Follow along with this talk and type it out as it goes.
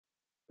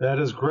That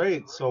is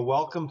great. So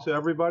welcome to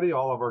everybody,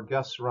 all of our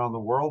guests around the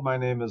world. My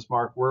name is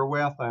Mark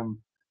Werwath. I'm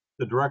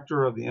the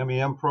director of the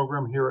MEM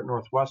program here at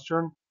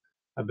Northwestern.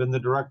 I've been the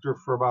director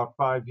for about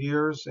 5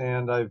 years,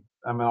 and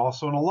I'm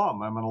also an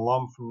alum. I'm an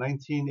alum from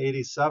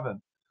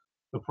 1987.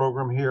 The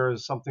program here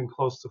is something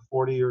close to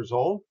 40 years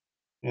old,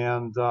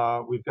 and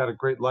we've got a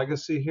great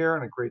legacy here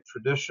and a great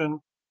tradition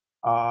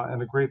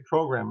and a great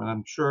program. And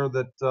I'm sure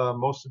that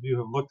most of you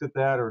have looked at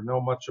that or know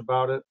much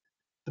about it.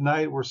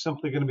 Tonight, we're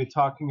simply going to be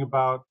talking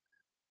about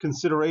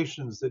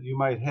considerations that you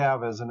might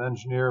have as an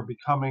engineer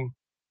becoming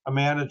a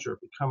manager,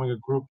 becoming a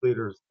group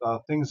leader,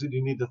 things that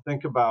you need to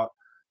think about.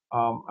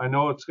 I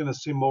know it's going to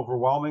seem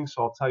overwhelming,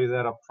 so I'll tell you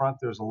that up front.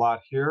 There's a lot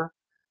here,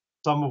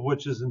 some of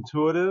which is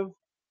intuitive.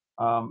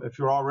 If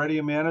you're already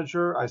a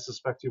manager, I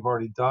suspect you've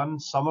already done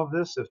some of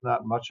this, if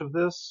not much of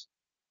this.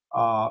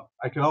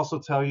 I can also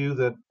tell you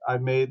that I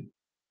made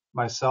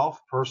myself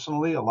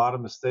personally a lot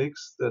of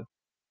mistakes that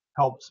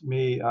helped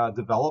me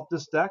develop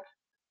this deck.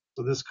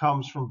 So this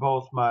comes from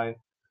both my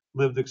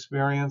lived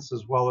experience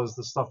as well as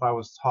the stuff I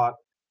was taught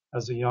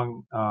as a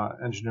young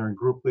engineering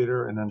group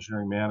leader and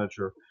engineering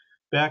manager.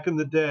 Back in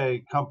the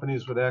day,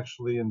 companies would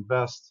actually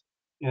invest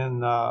in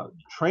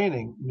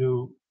training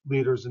new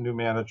leaders and new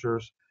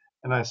managers,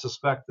 and I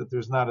suspect that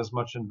there's not as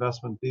much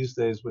investment these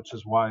days, which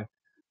is why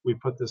we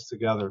put this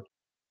together.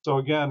 So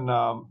again,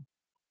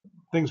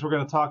 things we're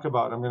going to talk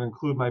about. I'm going to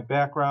include my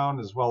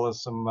background as well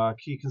as some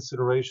key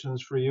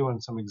considerations for you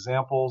and some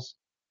examples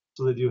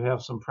so that you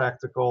have some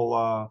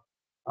practical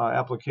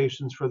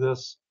applications for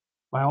this.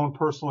 My own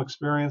personal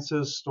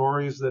experiences,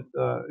 stories that,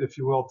 if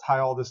you will, tie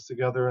all this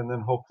together, and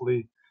then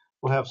hopefully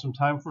we'll have some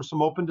time for some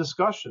open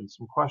discussion,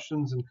 some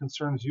questions and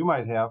concerns you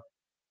might have.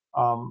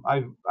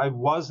 I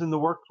was in the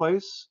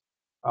workplace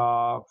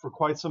for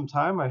quite some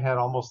time. I had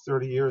almost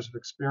 30 years of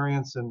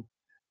experience in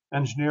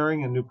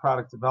engineering and new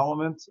product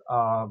development,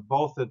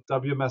 both at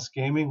WMS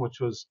Gaming,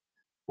 which was,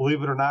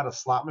 believe it or not, a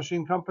slot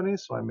machine company.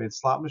 So I made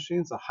slot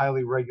machines, a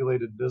highly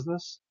regulated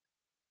business.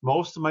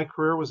 Most of my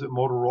career was at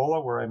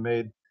Motorola, where I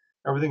made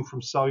everything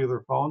from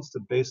cellular phones to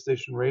base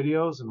station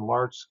radios and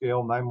large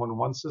scale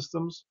 911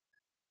 systems.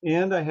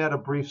 And I had a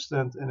brief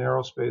stint in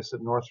aerospace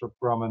at Northrop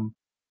Grumman,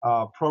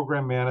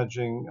 program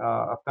managing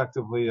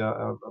effectively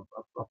a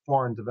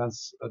foreign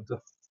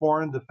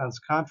defense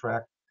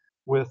contract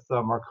with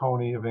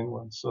Marconi of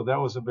England. So that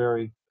was a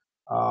very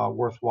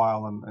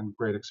worthwhile and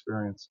great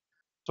experience.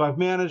 So I've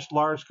managed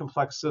large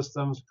complex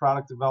systems,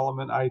 product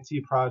development,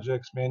 IT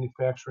projects,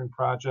 manufacturing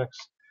projects,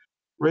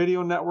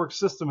 radio network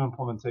system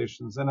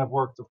implementations, and I've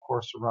worked, of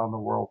course, around the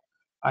world.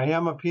 I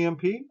am a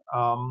PMP.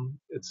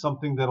 It's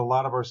something that a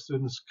lot of our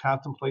students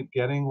contemplate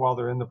getting while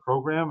they're in the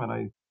program,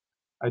 and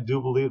I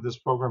do believe this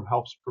program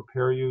helps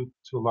prepare you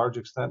to a large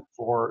extent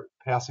for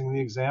passing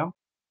the exam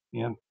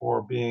and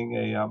for being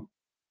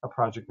a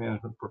project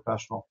management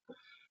professional.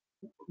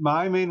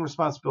 My main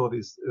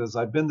responsibilities is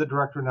I've been the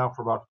director now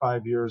for about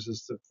 5 years,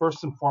 is to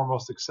first and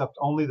foremost accept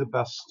only the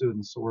best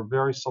students. So we're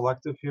very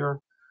selective here.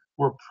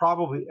 We're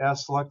probably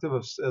as selective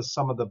as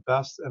some of the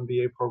best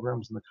MBA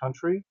programs in the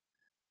country.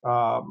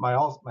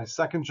 My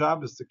second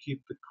job is to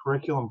keep the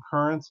curriculum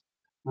current,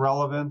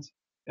 relevant,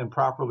 and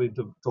properly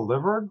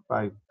delivered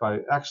by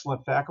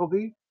excellent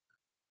faculty.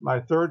 My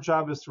third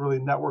job is to really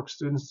network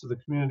students to the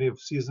community of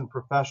seasoned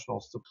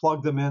professionals, to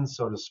plug them in,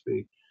 so to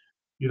speak.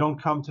 You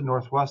don't come to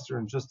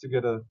Northwestern just to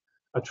get a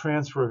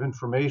transfer of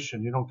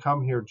information. You don't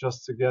come here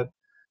just to get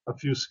a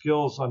few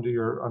skills under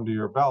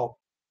your belt.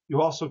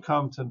 You also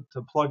come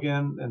to plug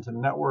in and to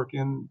network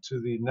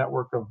into the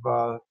network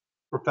of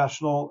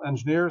professional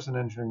engineers and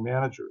engineering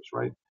managers,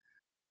 right?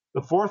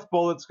 The fourth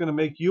bullet's going to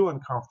make you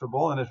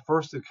uncomfortable, and at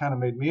first it kind of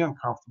made me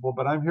uncomfortable,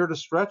 but I'm here to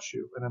stretch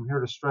you, and I'm here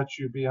to stretch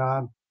you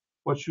beyond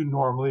what you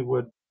normally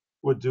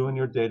would do in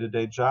your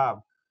day-to-day job.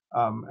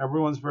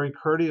 Everyone's very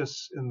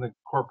courteous in the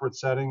corporate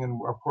setting,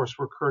 and of course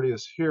we're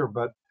courteous here,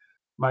 but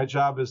my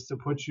job is to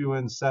put you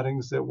in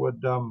settings that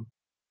would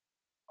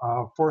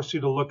force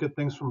you to look at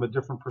things from a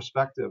different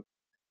perspective,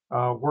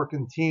 work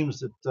in teams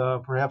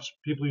that perhaps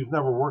people you've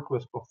never worked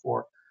with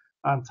before,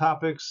 on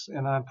topics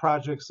and on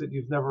projects that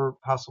you've never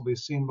possibly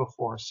seen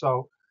before.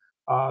 So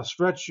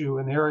stretch you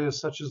in areas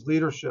such as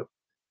leadership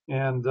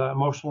and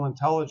emotional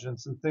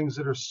intelligence and things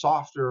that are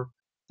softer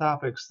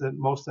topics that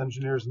most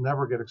engineers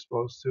never get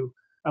exposed to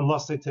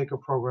unless they take a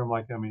program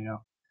like MEM.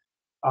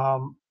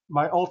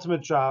 My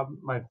ultimate job,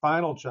 my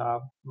final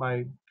job,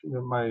 my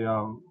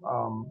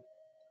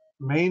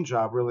main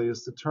job really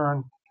is to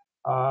turn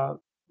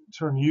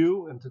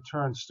you and to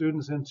turn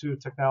students into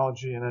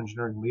technology and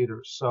engineering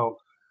leaders. So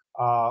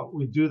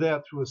we do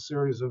that through a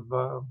series of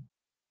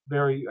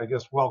very, I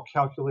guess,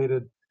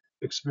 well-calculated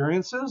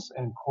experiences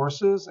and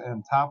courses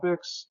and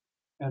topics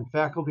and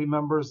faculty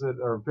members that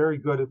are very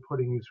good at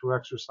putting you through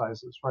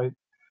exercises, right?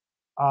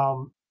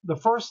 The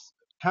first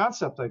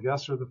concept, I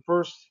guess, or the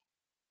first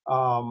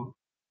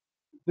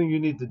thing you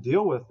need to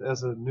deal with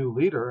as a new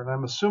leader, and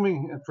I'm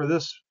assuming for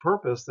this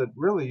purpose that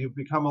really you've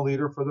become a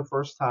leader for the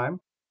first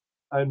time.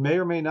 It may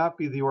or may not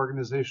be the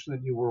organization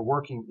that you were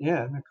working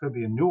in. It could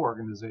be a new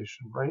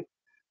organization, right?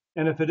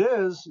 And if it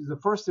is, the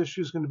first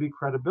issue is going to be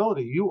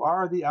credibility. You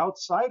are the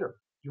outsider.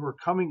 You are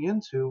coming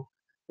into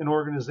an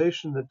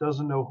organization that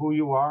doesn't know who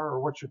you are or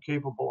what you're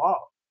capable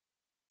of.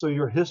 So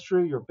your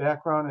history, your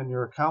background, and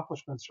your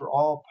accomplishments are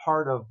all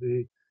part of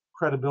the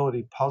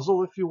credibility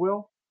puzzle, if you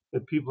will,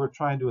 that people are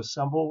trying to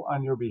assemble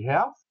on your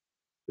behalf.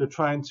 They're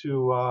trying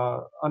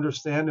to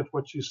understand if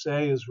what you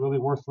say is really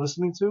worth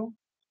listening to.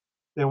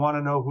 They want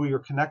to know who you're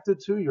connected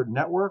to, your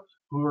network,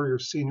 who are your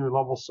senior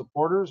level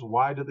supporters,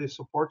 why do they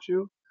support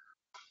you?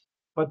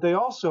 But they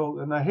also,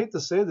 and I hate to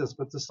say this,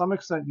 but to some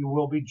extent you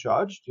will be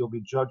judged. You'll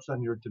be judged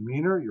on your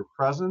demeanor, your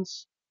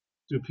presence.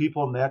 Do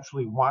people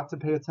naturally want to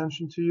pay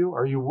attention to you?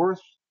 Are you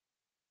worth,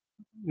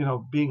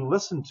 being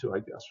listened to, I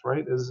guess,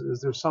 right? Is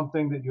there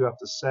something that you have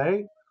to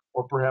say,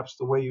 or perhaps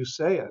the way you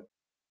say it,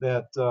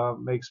 that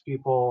makes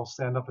people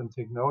stand up and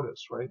take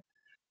notice, right?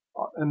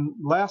 And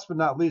last but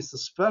not least,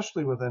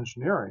 especially with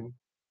engineering,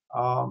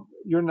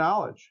 your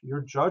knowledge,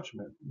 your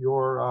judgment,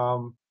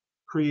 your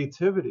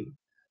creativity,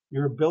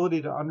 your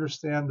ability to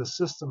understand the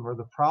system or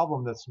the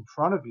problem that's in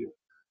front of you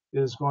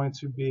is going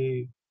to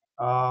be,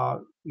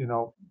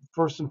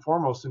 first and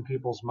foremost in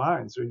people's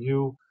minds. Are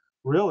you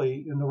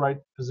really in the right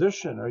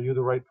position? Are you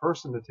the right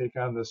person to take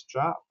on this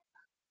job?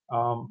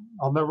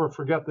 I'll never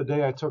forget the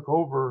day I took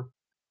over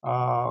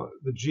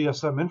the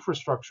GSM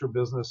infrastructure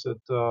business at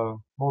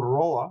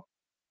Motorola,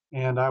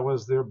 and I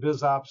was their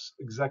biz ops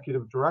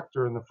executive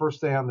director. And the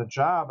first day on the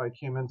job, I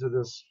came into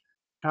this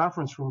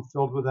conference room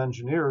filled with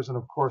engineers, and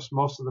of course,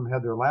 most of them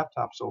had their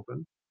laptops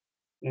open.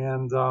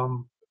 And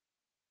the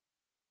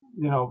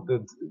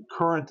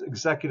current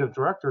executive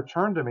director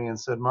turned to me and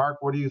said,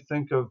 "Mark, what do you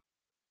think of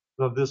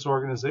this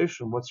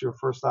organization? What's your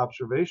first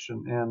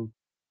observation?" And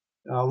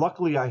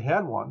luckily, I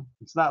had one.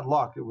 It's not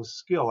luck; it was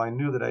skill. I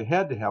knew that I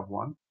had to have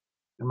one.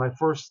 And my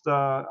first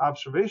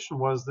observation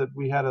was that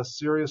we had a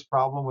serious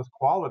problem with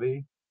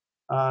quality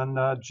on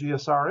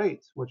GSR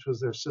 8, which was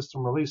their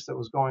system release that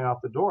was going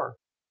out the door.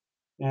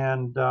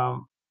 And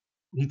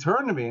he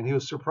turned to me and he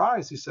was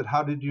surprised. He said,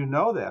 "How did you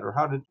know that? Or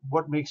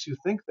what makes you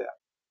think that?"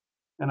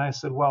 And I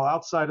said, "Well,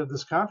 outside of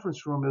this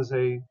conference room is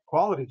a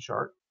quality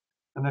chart.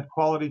 And that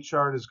quality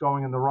chart is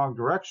going in the wrong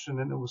direction.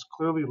 And it was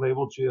clearly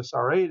labeled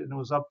GSR 8 and it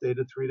was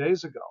updated 3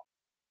 days ago."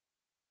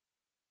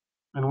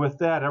 And with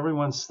that,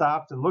 everyone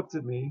stopped and looked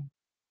at me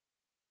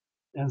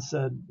and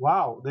said,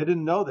 "Wow, they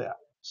didn't know that."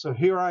 So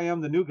here I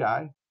am, the new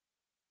guy,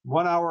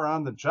 1 hour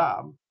on the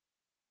job.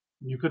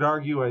 You could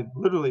argue I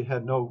literally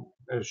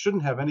I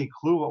shouldn't have any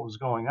clue what was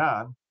going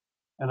on.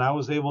 And I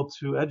was able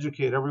to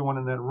educate everyone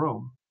in that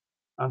room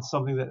on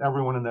something that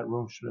everyone in that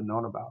room should have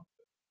known about.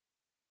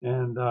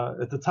 And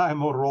at the time,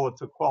 Motorola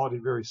took quality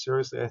very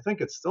seriously. I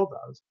think it still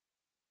does.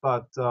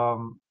 But I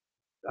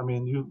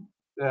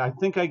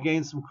think I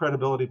gained some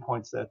credibility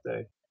points that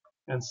day.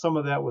 And some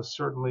of that was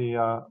certainly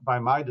by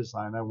my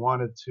design. I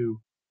wanted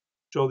to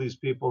show these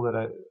people that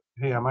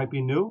I might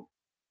be new.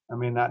 I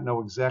may not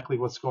know exactly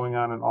what's going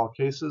on in all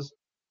cases,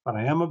 but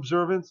I am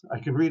observant. I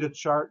can read a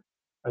chart.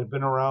 I've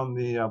been around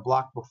the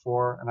block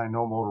before, and I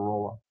know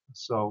Motorola.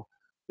 So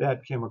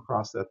that came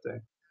across that day.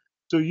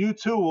 So you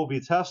too will be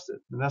tested.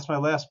 And that's my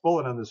last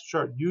bullet on this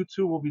chart. You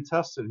too will be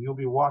tested, and you'll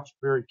be watched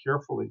very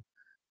carefully.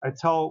 I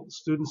tell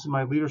students in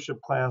my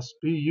leadership class,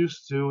 be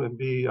used to and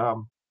be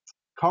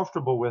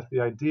comfortable with the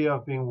idea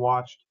of being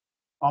watched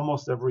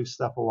almost every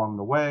step along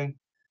the way,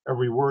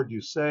 every word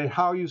you say,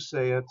 how you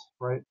say it,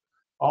 right?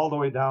 All the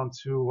way down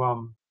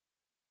to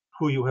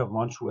who you have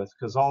lunch with,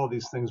 because all of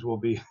these things will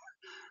be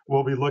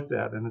looked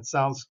at. And it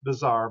sounds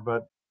bizarre,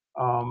 but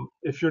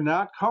if you're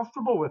not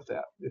comfortable with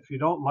that, if you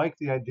don't like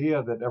the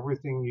idea that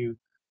everything you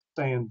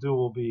say and do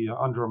will be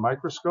under a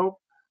microscope,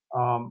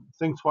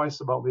 think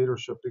twice about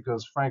leadership,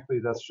 because frankly,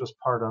 that's just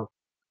part of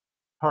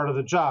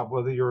the job.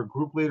 Whether you're a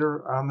group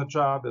leader on the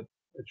job at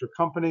your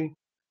company,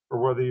 or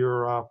whether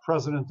you're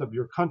president of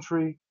your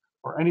country,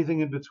 or anything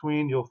in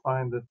between, you'll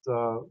find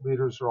that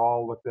leaders are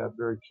all looked at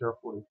very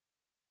carefully.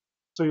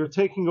 So you're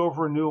taking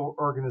over a new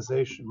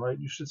organization, right?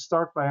 You should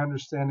start by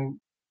understanding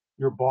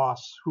your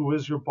boss. Who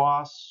is your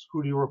boss?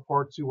 Who do you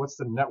report to? What's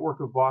the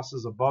network of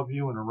bosses above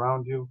you and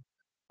around you?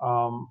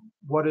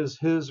 What is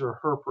his or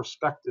her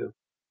perspective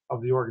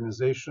of the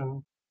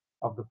organization,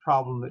 of the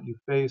problem that you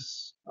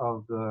face,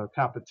 of the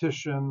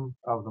competition,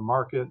 of the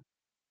market?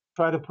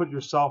 Try to put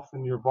yourself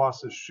in your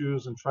boss's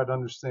shoes and try to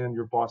understand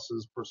your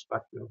boss's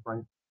perspective,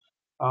 right?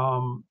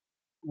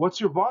 What's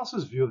your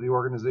boss's view of the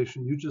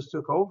organization you just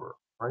took over,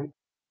 right?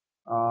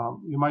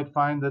 You might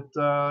find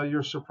that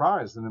you're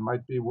surprised, and it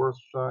might be worth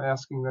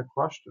asking that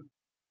question,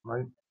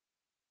 right?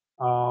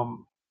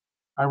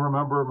 I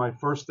remember my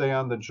first day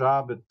on the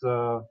job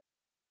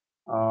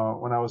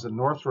when I was at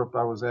Northrop.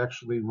 I was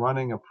actually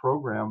running a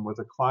program with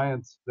a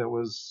client that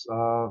was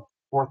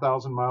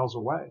 4,000 miles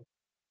away.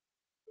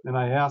 And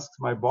I asked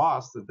my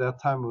boss, at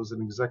that time it was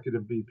an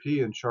executive VP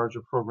in charge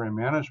of program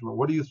management,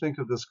 "What do you think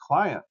of this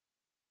client?"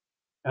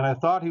 And I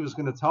thought he was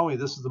going to tell me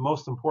this is the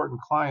most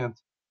important client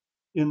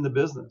in the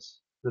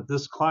business, that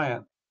this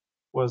client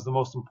was the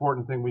most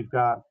important thing we've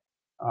got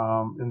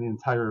in the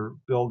entire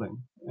building.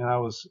 And I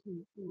was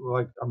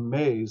like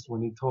amazed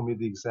when he told me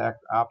the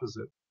exact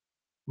opposite.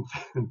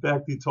 In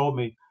fact, he told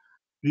me,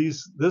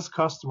 this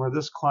customer,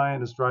 this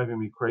client is driving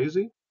me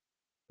crazy.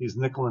 He's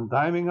nickel and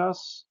diming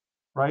us,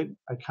 right?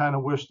 I kind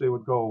of wish they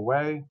would go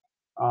away.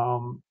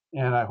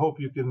 And I hope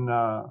you can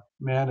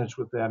manage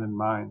with that in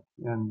mind.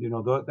 And,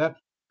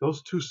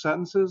 those two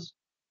sentences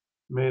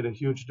made a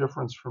huge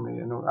difference for me.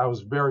 And I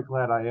was very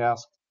glad I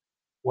asked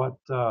what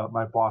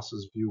my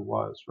boss's view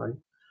was, right?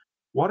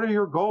 What are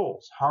your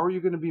goals? How are you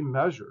going to be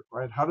measured,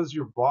 right? How does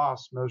your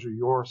boss measure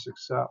your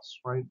success,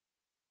 right?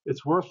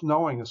 It's worth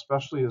knowing,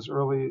 especially as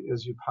early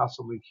as you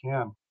possibly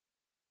can.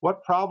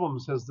 What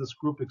problems has this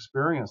group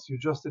experienced? You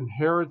just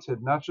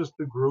inherited not just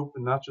the group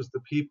and not just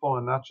the people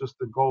and not just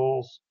the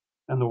goals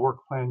and the work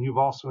plan. You've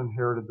also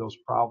inherited those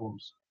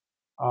problems.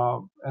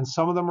 And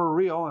some of them are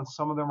real and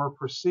some of them are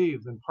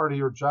perceived. And part of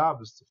your job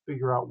is to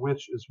figure out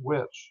which is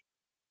which.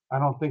 I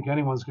don't think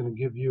anyone's going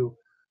to give you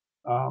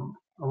a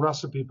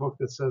recipe book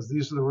that says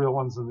these are the real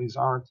ones and these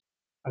aren't.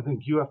 I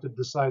think you have to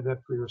decide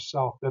that for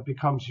yourself. That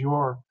becomes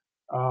your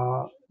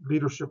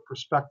leadership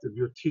perspective,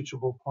 your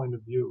teachable point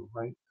of view,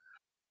 right?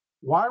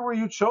 Why were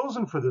you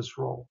chosen for this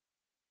role?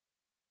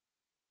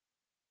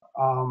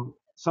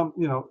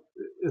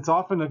 It's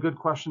often a good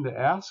question to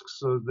ask,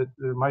 so that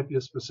there might be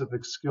a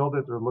specific skill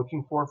that they're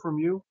looking for from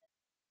you.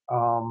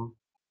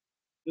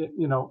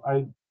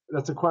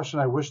 That's a question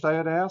I wished I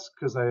had asked,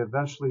 because I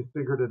eventually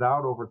figured it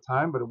out over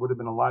time, but it would have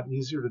been a lot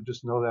easier to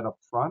just know that up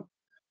front.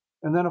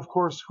 And then, of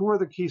course, who are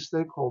the key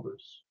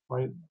stakeholders,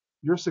 right?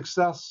 Your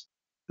success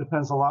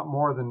depends a lot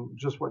more than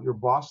just what your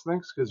boss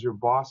thinks, because your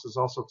boss is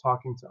also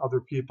talking to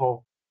other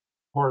people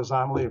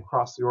horizontally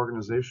across the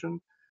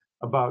organization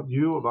about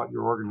you, about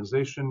your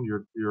organization,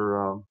 your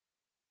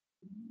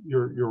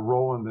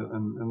role in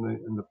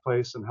the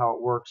place and how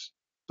it works.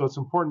 So it's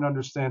important to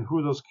understand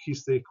who those key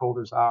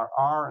stakeholders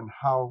are and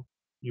how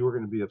you are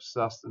going to be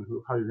assessed and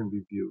how you're going to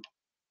be viewed.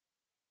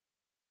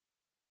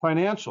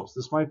 Financials.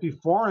 This might be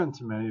foreign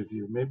to many of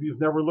you. Maybe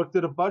you've never looked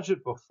at a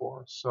budget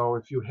before. So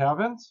if you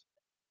haven't,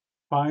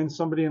 find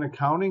somebody in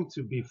accounting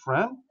to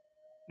befriend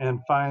and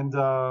find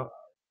out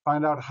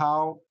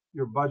how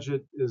your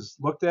budget is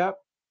looked at.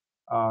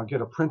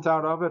 Get a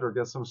printout of it or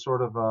get some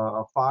sort of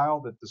a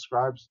file that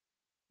describes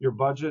your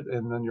budget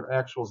and then your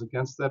actuals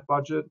against that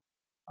budget.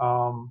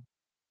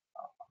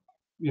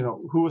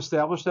 Who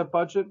established that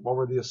budget? What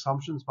were the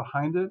assumptions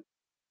behind it?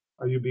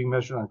 Are you being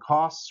measured on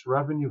costs,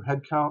 revenue,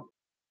 headcount?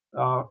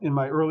 In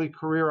my early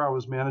career, I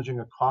was managing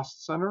a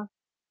cost center.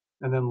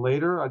 And then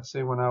later, I'd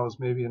say when I was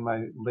maybe in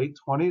my late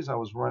 20s, I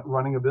was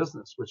running a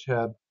business which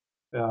had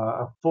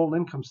a full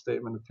income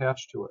statement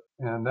attached to it.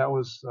 And that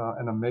was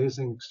an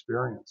amazing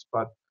experience.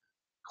 But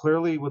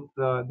clearly, with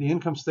the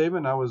income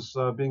statement, I was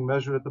being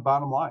measured at the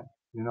bottom line.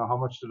 How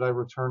much did I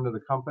return to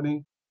the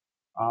company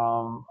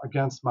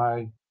against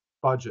my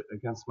budget,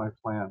 against my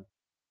plan?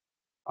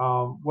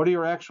 What are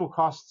your actual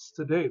costs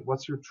to date?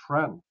 What's your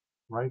trend,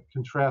 right?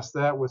 Contrast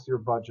that with your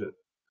budget.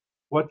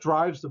 What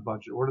drives the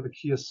budget? What are the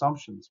key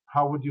assumptions?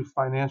 How would you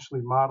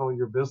financially model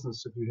your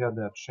business if you had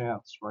that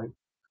chance, right?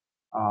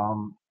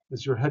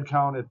 Is your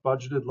headcount at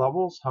budgeted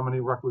levels? How many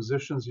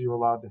requisitions are you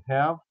allowed to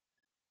have?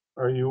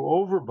 Are you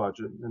over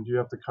budget and do you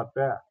have to cut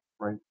back,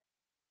 right?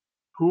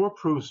 Who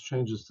approves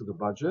changes to the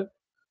budget?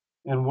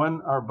 And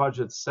when are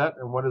budgets set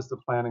and what is the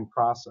planning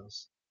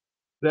process?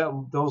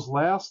 Those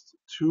last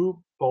two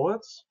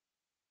bullets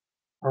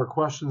are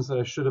questions that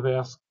I should have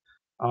asked.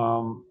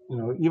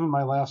 Even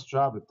my last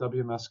job at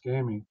WMS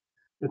Gaming,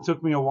 it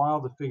took me a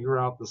while to figure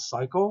out the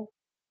cycle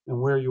and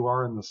where you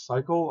are in the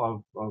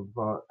cycle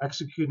of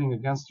executing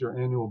against your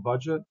annual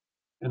budget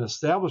and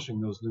establishing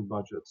those new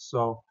budgets.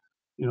 So,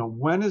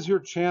 when is your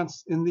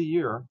chance in the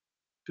year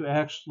to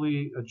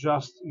actually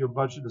adjust your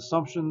budget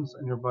assumptions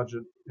and your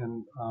budget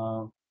and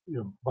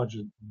your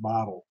budget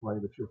model,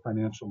 right? If your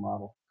financial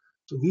model.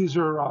 So these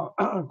are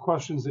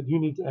questions that you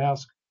need to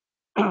ask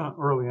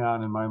early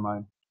on, in my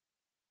mind.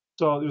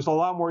 So there's a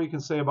lot more you can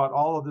say about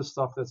all of this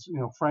stuff. That's,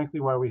 frankly,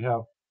 why we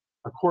have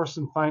a course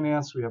in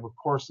finance, we have a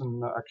course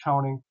in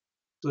accounting,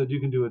 so that you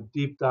can do a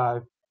deep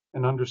dive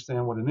and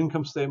understand what an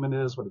income statement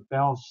is, what a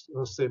balance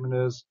statement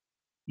is.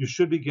 You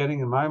should be getting,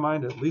 in my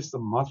mind, at least a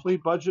monthly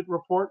budget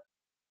report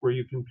where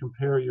you can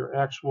compare your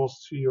actuals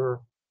to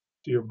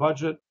your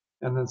budget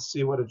and then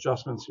see what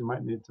adjustments you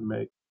might need to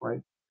make,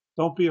 right?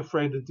 Don't be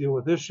afraid to deal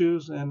with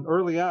issues, and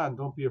early on,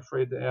 don't be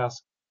afraid to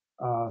ask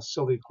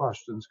silly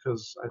questions,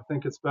 because I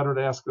think it's better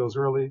to ask those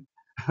early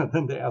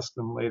than to ask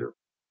them later.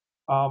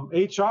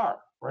 HR,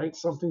 right?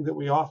 Something that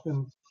we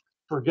often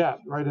forget,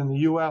 right? In the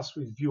U.S.,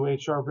 we view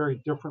HR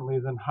very differently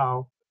than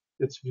how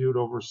it's viewed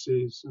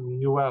overseas. In the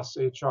U.S.,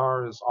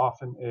 HR is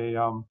often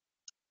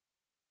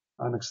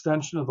an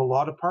extension of the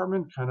law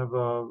department, kind of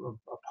a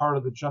part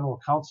of the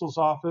general counsel's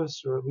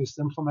office, or at least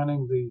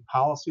implementing the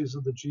policies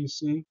of the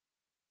GC.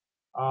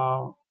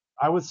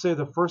 I would say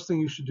the first thing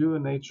you should do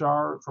in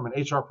HR, from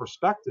an HR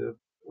perspective,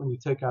 when you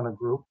take on a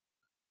group,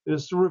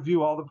 is to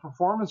review all the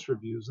performance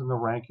reviews and the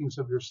rankings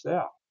of your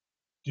staff.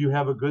 Do you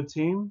have a good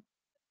team?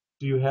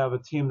 Do you have a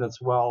team that's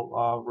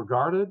well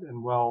regarded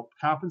and well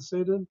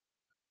compensated?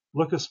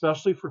 Look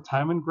especially for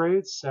time and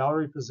grades,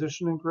 salary,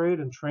 position and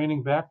grade, and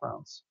training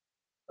backgrounds.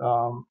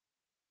 Um,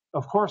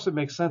 of course, it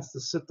makes sense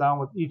to sit down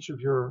with each of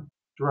your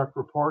direct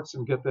reports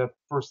and get that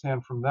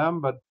firsthand from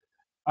them, but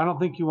I don't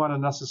think you want to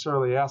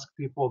necessarily ask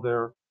people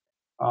their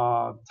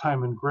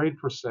time and grade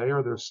per se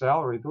or their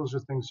salary. Those are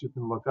things you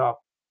can look up.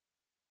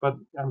 But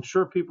I'm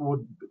sure people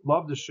would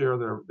love to share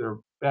their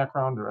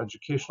background, their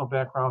educational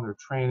background, their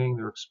training,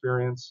 their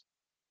experience.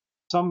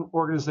 Some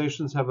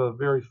organizations have a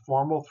very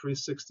formal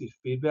 360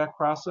 feedback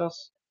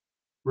process.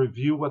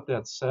 Review what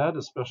that said,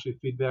 especially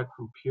feedback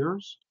from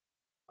peers.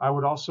 I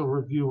would also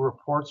review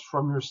reports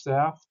from your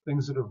staff,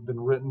 things that have been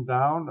written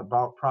down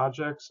about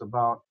projects,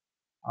 about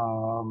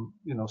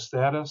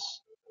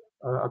status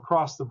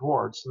across the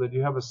board, so that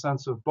you have a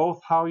sense of both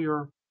how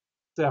your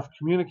staff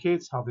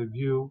communicates, how they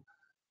view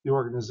the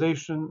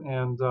organization,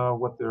 and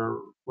what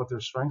their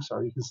strengths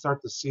are. You can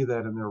start to see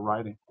that in their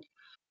writing.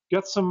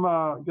 Get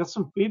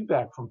some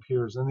feedback from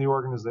peers in the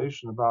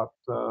organization about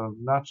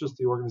not just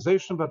the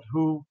organization, but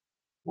who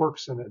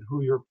works in it,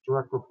 who your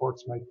direct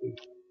reports might be.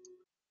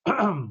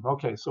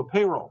 Okay, so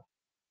payroll.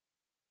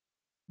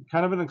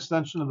 Kind of an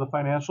extension of the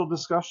financial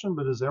discussion,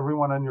 but is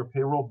everyone on your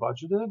payroll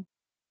budgeted? Do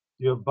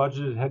you have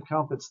budgeted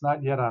headcount that's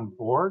not yet on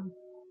board?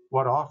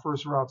 What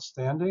offers are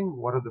outstanding?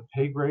 What are the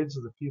pay grades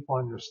of the people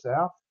on your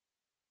staff?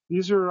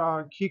 These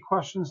are key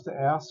questions to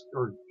ask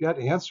or get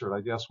answered,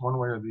 I guess, one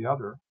way or the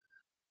other.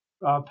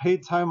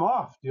 Paid time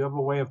off. Do you have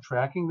a way of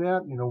tracking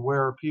that?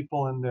 Where are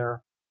people in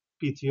their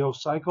PTO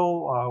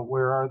cycle?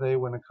 Where are they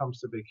when it comes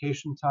to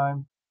vacation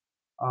time?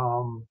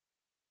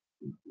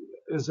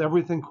 Is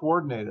everything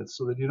coordinated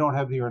so that you don't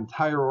have your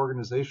entire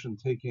organization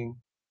taking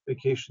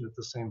vacation at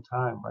the same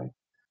time, right?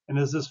 And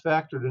is this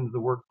factored into the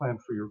work plan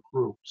for your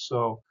group?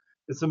 So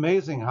it's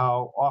amazing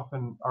how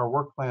often our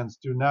work plans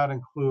do not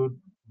include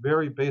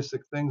very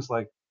basic things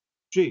like,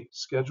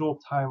 schedule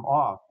time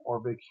off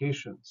or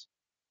vacations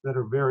that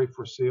are very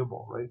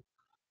foreseeable, right?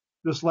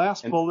 This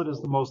last bullet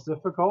is the most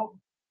difficult.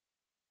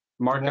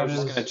 Mark, I was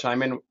just going to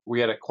chime in.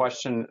 We had a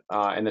question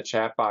in the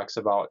chat box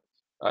about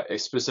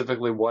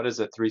specifically what is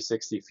a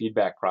 360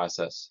 feedback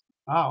process?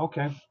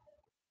 Okay.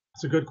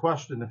 It's a good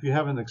question. If you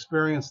haven't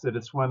experienced it,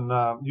 it's when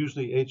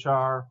usually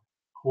HR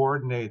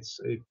coordinates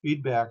a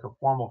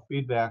formal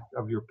feedback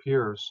of your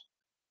peers.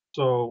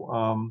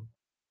 So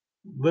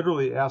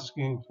literally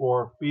asking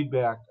for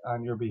feedback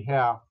on your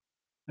behalf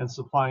and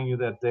supplying you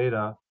that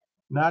data,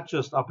 not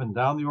just up and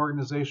down the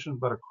organization,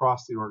 but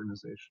across the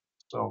organization.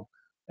 So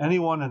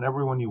anyone and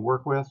everyone you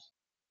work with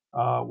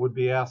would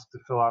be asked to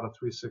fill out a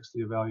 360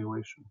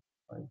 evaluation,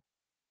 right?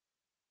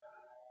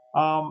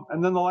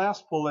 And then the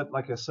last bullet,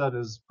 like I said,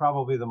 is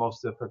probably the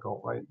most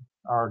difficult, right?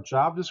 Are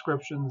job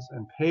descriptions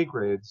and pay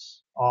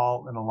grades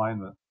all in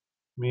alignment?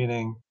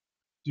 Meaning,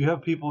 do you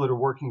have people that are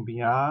working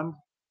beyond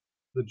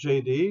the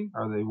JD?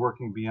 Are they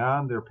working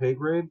beyond their pay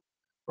grade,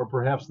 or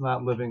perhaps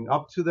not living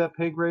up to that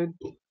pay grade?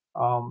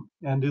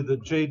 And do the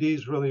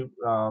JDs really,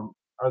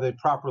 are they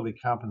properly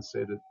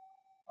compensated?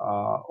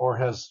 Or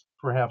has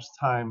perhaps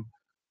time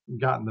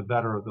gotten the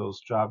better of those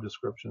job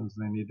descriptions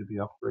and they need to be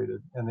upgraded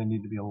and they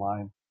need to be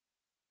aligned?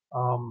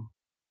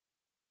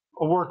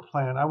 A work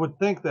plan. I would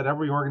think that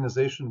every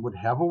organization would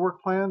have a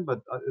work plan,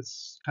 but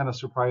it's kind of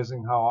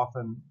surprising how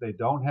often they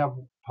don't have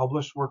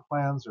published work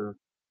plans or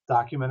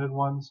documented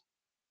ones.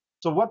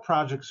 So what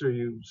projects are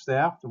you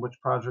staffed and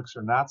which projects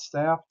are not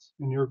staffed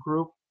in your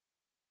group?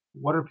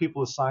 What are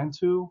people assigned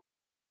to?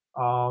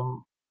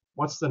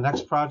 What's the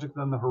next project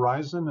on the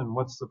horizon and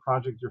what's the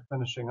project you're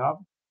finishing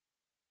up?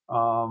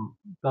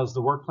 Does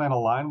the work plan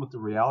align with the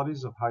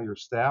realities of how you're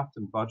staffed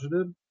and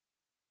budgeted?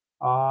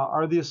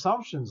 Are the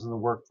assumptions in the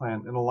work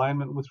plan in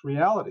alignment with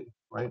reality,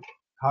 right?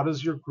 How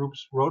does your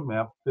group's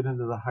roadmap fit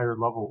into the higher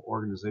level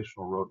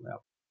organizational roadmap?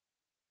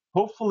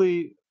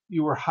 Hopefully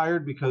you were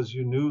hired because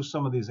you knew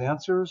some of these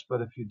answers,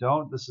 but if you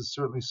don't, this is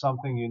certainly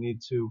something you need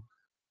to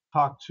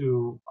talk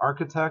to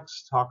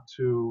architects, talk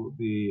to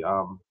the,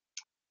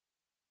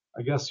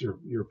 I guess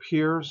your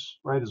peers,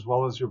 right, as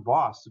well as your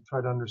boss to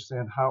try to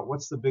understand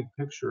what's the big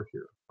picture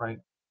here, right?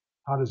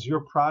 How does your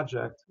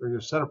project or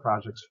your set of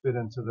projects fit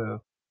into the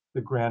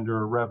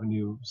grander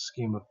revenue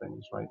scheme of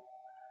things, right?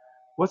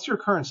 What's your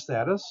current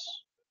status,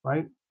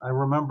 right? I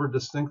remember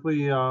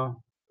distinctly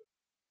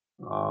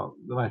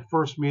my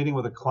first meeting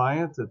with a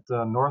client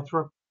at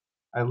Northrop.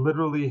 I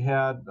literally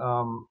had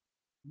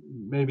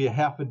maybe a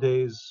half a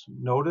day's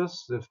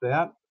notice, if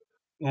that.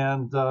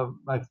 And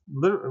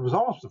it was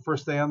almost the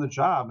first day on the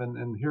job,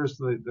 and here's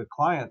the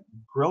client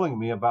grilling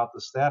me about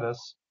the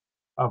status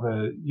of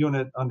a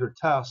unit under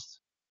test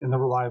in the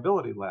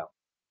reliability lab.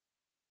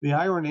 The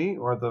irony,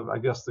 or I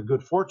guess the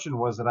good fortune,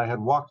 was that I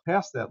had walked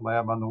past that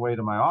lab on the way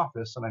to my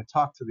office, and I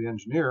talked to the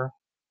engineer,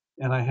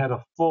 and I had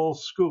a full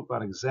scoop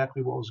on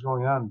exactly what was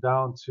going on,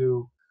 down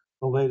to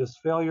the latest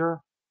failure,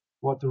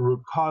 what the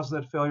root cause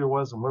of that failure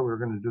was, and what we were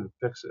going to do to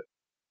fix it.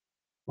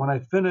 When I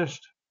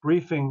finished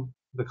briefing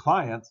the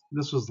client,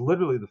 this was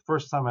literally the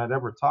first time I'd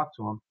ever talked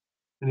to him,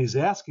 and he's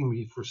asking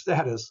me for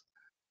status.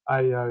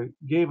 I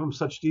gave him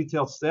such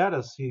detailed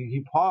status,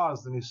 he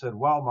paused and he said,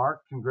 well,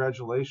 Mark,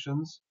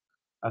 congratulations.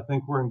 I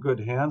think we're in good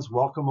hands.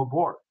 Welcome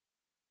aboard.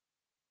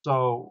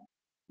 So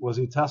was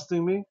he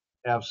testing me?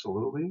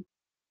 Absolutely.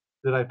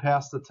 Did I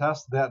pass the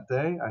test that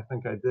day? I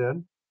think I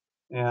did.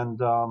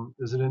 And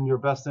is it in your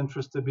best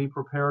interest to be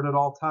prepared at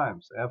all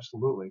times?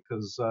 Absolutely,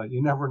 because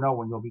you never know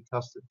when you'll be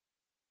tested.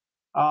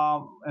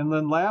 And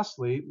then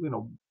lastly,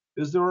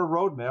 is there a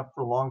roadmap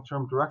for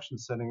long-term direction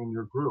setting in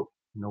your group?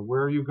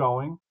 Where are you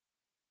going,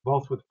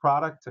 both with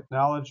product,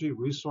 technology,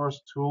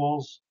 resource,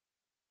 tools,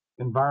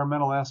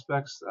 environmental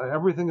aspects,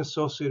 everything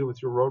associated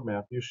with your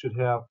roadmap. You should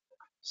have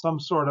some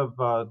sort of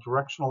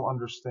directional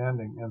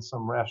understanding and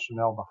some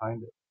rationale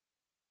behind it.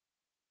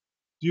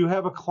 Do you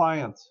have a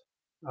client?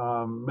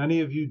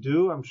 Many of you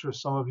do. I'm sure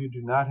some of you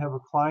do not have a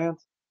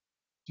client.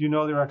 Do you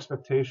know their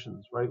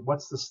expectations, right?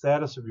 What's the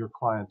status of your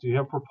client? Do you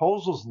have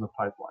proposals in the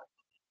pipeline?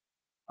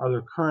 Are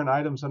there current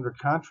items under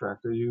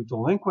contract? Are you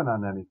delinquent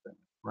on anything,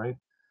 right?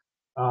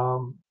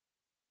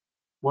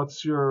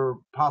 What's your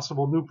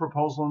possible new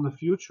proposal in the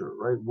future,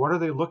 right? What are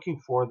they looking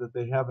for that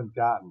they haven't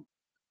gotten?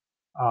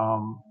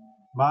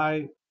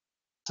 My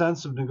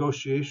sense of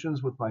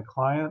negotiations with my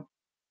client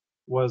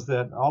was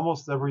that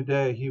almost every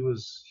day he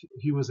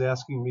was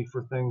asking me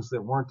for things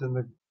that weren't in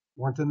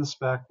the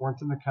spec,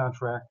 weren't in the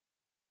contract,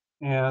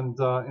 and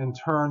in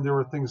turn there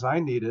were things I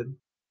needed.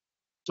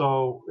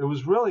 So it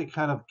was really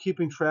kind of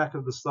keeping track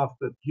of the stuff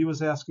that he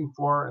was asking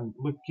for and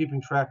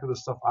keeping track of the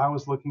stuff I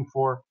was looking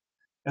for,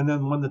 and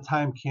then when the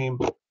time came,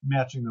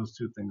 matching those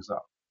two things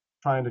up,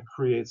 trying to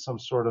create some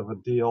sort of a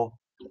deal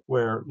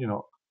where,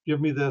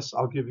 give me this,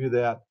 I'll give you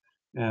that,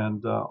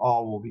 and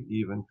all will be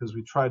even, because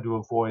we tried to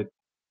avoid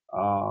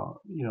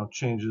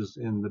changes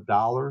in the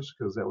dollars,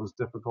 because that was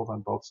difficult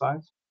on both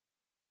sides.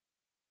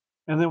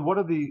 And then what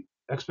are the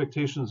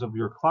expectations of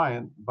your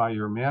client by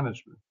your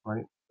management,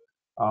 right?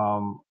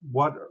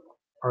 What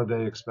are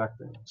they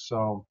expecting?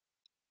 So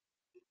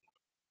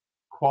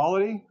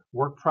quality,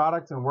 work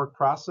product, and work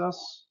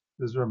process.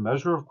 Is there a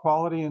measure of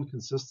quality and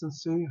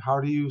consistency? How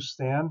do you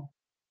stand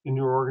in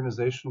your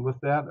organization with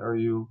that? Are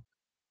you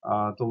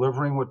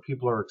delivering what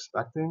people are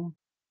expecting?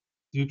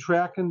 Do you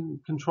track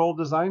and control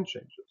design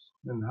changes?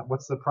 And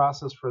what's the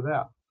process for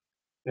that?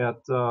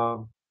 At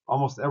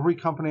almost every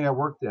company I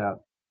worked at,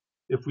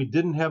 if we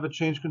didn't have a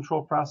change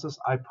control process,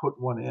 I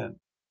put one in.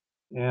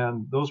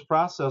 And those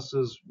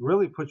processes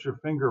really put your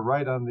finger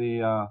right on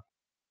the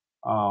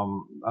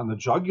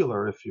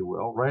jugular, if you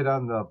will, right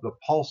on the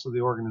pulse of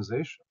the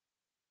organization.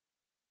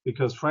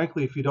 Because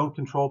frankly, if you don't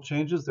control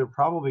changes, they're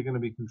probably going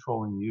to be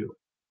controlling you,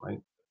 right?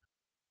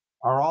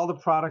 Are all the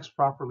products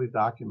properly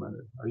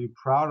documented? Are you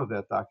proud of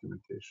that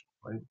documentation,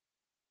 right?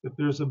 If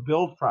there's a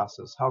build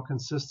process, how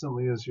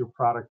consistently is your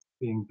product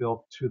being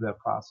built to that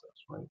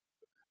process, right?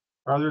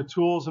 Are there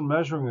tools and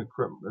measuring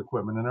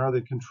equipment, and are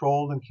they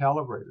controlled and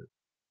calibrated?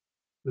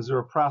 Is there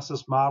a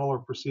process model or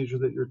procedure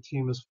that your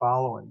team is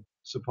following,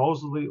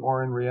 supposedly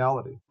or in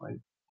reality, right?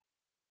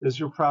 Is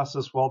your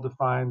process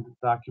well-defined,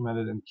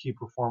 documented, and key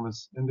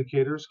performance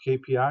indicators,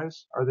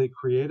 KPIs? Are they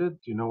created?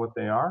 Do you know what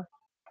they are?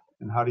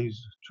 And how do you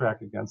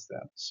track against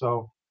that?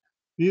 So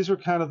these are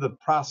kind of the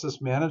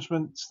process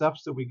management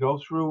steps that we go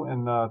through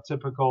in a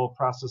typical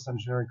process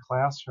engineering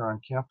class here on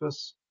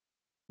campus.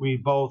 We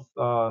both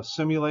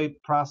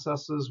simulate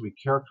processes, we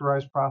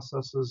characterize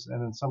processes,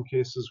 and in some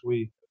cases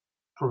we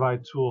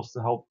provide tools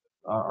to help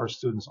our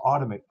students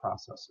automate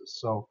processes.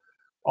 So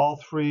all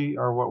three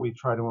are what we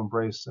try to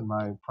embrace in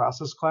my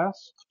process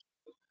class.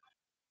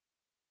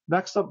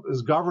 Next up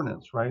is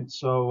governance, right?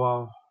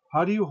 So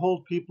how do you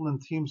hold people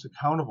and teams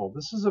accountable?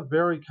 This is a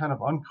very kind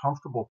of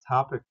uncomfortable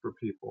topic for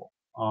people.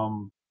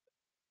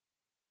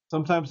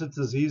 Sometimes it's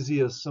as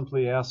easy as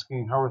simply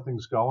asking, how are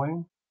things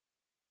going?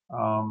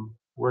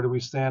 Where do we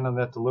stand on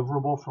that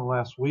deliverable from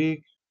last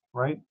week,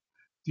 right?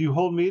 Do you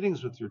hold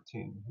meetings with your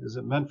team? Is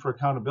it meant for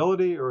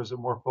accountability, or is it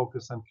more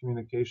focused on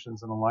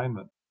communications and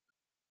alignment?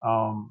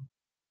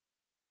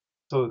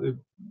 So it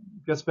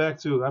gets back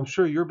to, I'm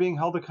sure you're being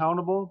held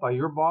accountable by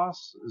your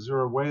boss. Is there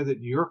a way that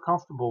you're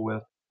comfortable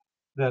with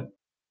that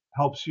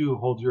helps you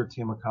hold your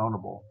team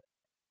accountable?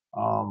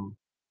 And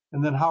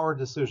then how are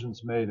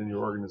decisions made in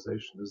your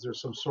organization? Is there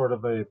some sort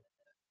of a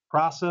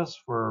process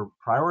for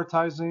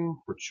prioritizing,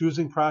 for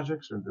choosing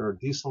projects, or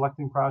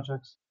deselecting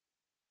projects?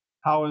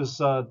 How is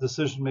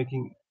decision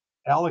making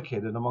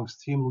allocated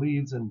amongst team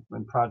leads and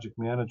project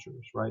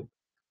managers, right?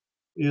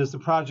 Is the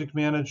project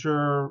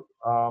manager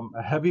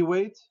a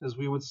heavyweight, as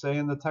we would say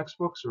in the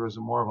textbooks, or is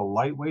it more of a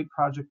lightweight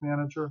project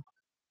manager?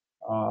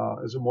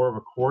 Is it more of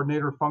a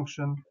coordinator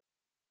function?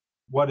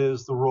 What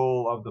is the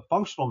role of the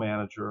functional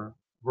manager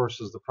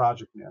versus the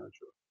project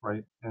manager,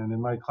 right? And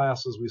in my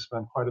classes, we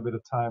spend quite a bit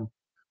of time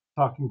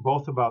talking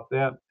both about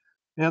that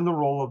and the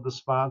role of the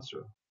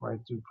sponsor, right?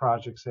 Do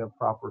projects have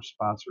proper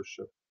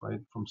sponsorship, right,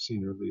 from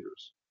senior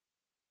leaders?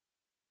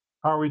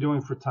 How are we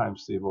doing for time,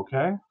 Steve?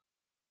 Okay?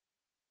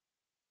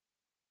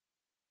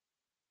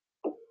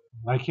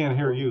 I can't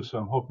hear you, so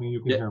I'm hoping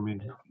you can hear me.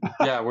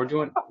 Yeah, we're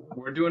doing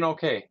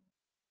okay.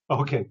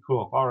 Okay,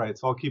 cool. All right,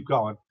 so I'll keep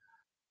going.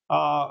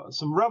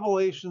 Some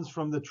revelations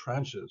from the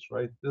trenches,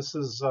 right?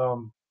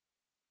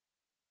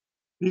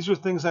 These are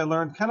things I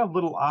learned, kind of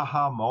little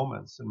aha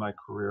moments in my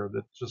career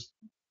that just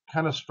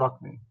kind of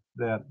struck me.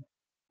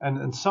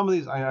 And some of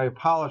these, I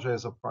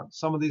apologize up front.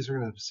 Some of these are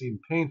going to seem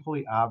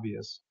painfully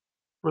obvious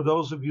for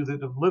those of you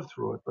that have lived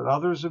through it, but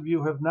others of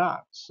you have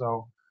not.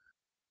 So,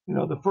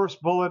 the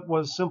first bullet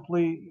was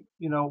simply,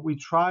 we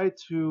try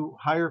to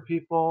hire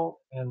people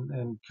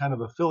and kind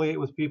of affiliate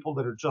with people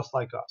that are just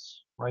like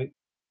us, right?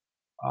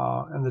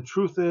 And the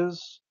truth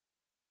is,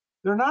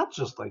 they're not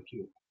just like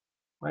you,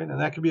 right?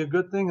 And that can be a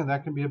good thing and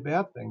that can be a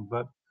bad thing,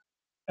 but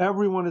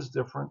everyone is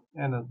different.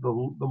 And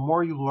the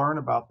more you learn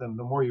about them,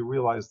 the more you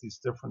realize these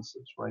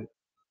differences, right?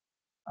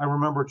 I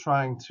remember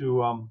trying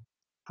to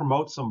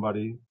promote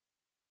somebody.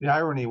 The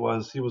irony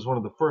was he was one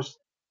of the first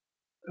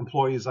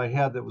employees I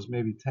had that was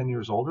maybe 10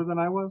 years older than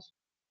I was.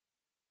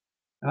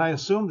 And I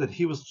assumed that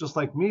he was just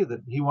like me,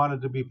 that he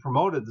wanted to be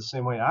promoted the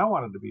same way I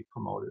wanted to be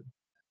promoted.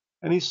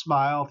 And he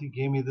smiled. He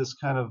gave me this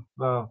kind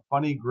of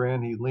funny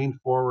grin. He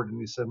leaned forward and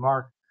he said,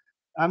 "Mark,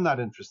 I'm not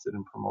interested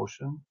in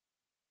promotion.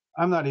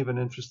 I'm not even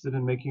interested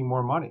in making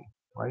more money,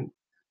 right?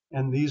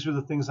 And these are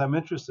the things I'm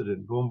interested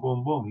in." Boom,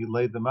 boom, boom. He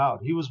laid them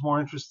out. He was more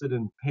interested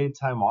in paid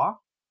time off.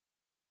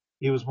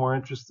 He was more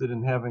interested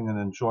in having an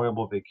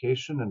enjoyable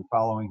vacation and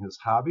following his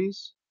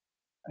hobbies.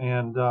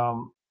 And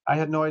I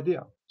had no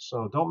idea.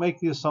 So don't make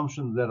the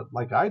assumption that,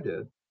 like I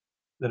did,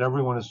 that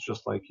everyone is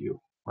just like you,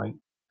 right?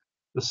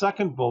 The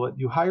second bullet,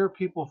 you hire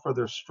people for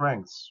their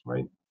strengths,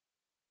 right?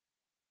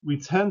 We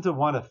tend to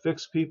want to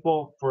fix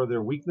people for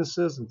their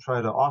weaknesses and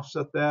try to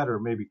offset that or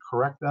maybe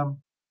correct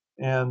them.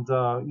 And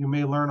you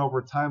may learn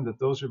over time that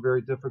those are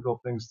very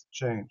difficult things to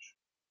change.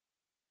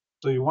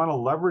 So you want to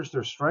leverage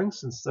their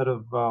strengths instead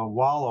of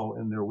wallow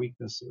in their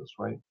weaknesses,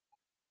 right?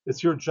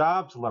 It's your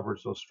job to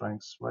leverage those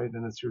strengths, right?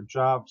 And it's your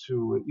job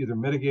to either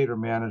mitigate or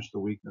manage the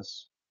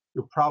weakness.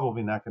 You're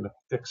probably not going to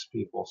fix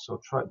people. So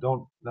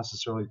don't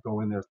necessarily go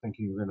in there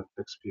thinking you're going to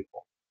fix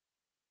people.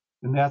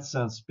 In that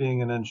sense,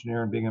 being an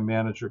engineer and being a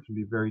manager can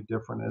be very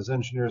different. As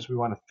engineers, we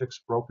want to fix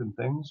broken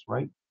things,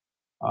 right?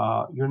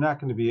 You're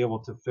not going to be able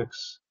to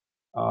fix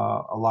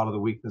a lot of the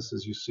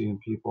weaknesses you see in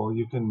people.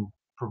 You can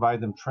provide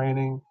them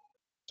training,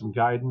 some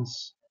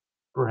guidance,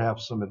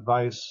 perhaps some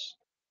advice.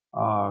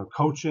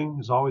 Coaching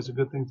is always a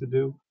good thing to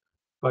do,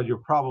 but you're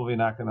probably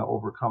not going to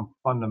overcome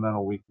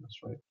fundamental weakness,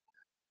 right?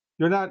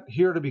 You're not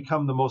here to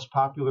become the most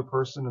popular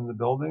person in the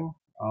building.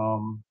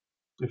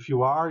 If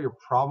you are, you're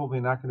probably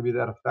not going to be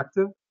that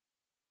effective.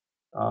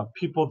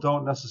 People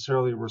don't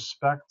necessarily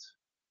respect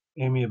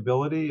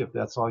amiability if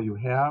that's all you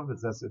have, if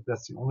that's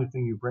the only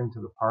thing you bring to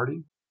the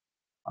party.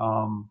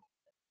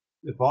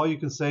 If all you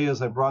can say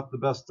is I brought the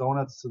best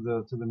donuts to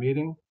the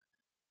meeting,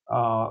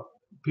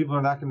 people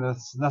are not going to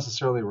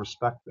necessarily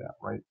respect that,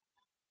 right?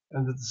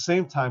 And at the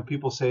same time,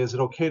 people say, is it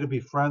okay to be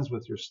friends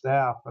with your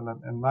staff?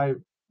 And my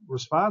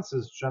response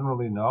is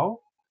generally no.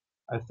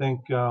 I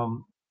think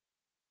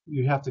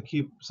you have to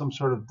keep some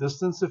sort of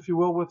distance, if you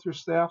will, with your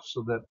staff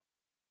so that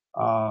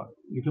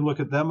you can look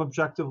at them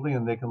objectively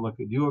and they can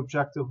look at you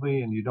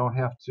objectively, and you don't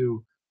have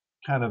to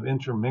kind of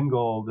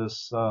intermingle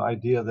this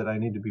idea that I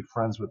need to be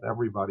friends with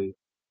everybody.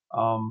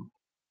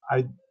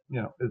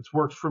 It's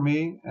worked for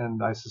me,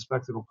 and I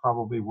suspect it'll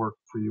probably work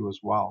for you as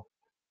well.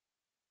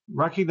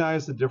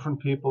 Recognize that different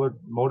people are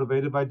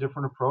motivated by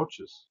different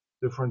approaches,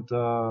 different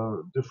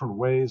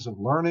ways of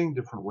learning,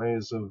 different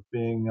ways of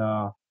being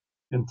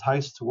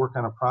enticed to work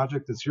on a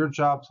project. It's your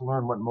job to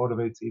learn what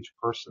motivates each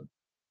person.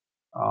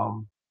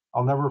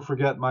 I'll never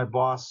forget my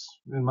boss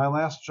in my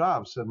last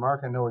job said,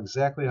 "Mark, I know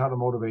exactly how to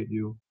motivate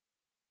you.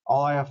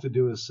 All I have to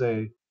do is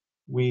say,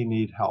 we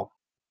need help.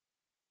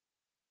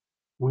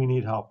 We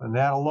need help." And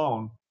that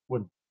alone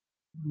would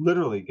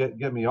literally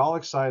get me all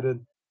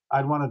excited.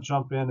 I'd want to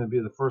jump in and be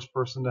the first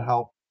person to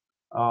help.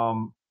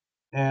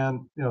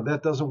 And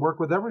that doesn't work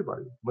with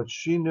everybody, but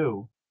she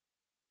knew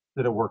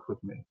that it worked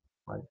with me,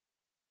 right?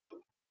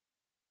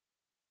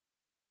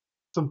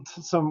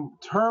 Some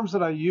terms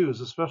that I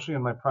use, especially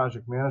in my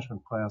project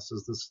management class,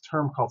 is this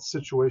term called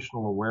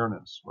situational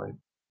awareness, right?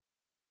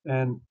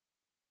 And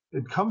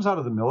it comes out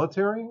of the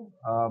military,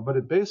 but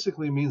it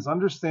basically means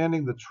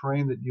understanding the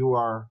terrain that you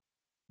are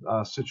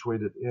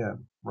situated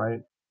in,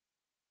 right?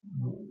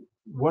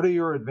 What are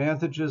your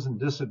advantages and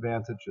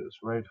disadvantages,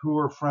 right? Who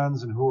are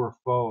friends and who are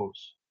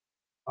foes?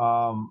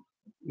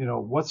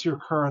 What's your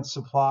current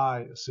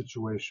supply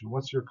situation?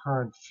 What's your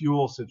current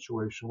fuel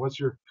situation? What's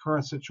your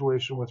current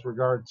situation with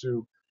regard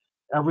to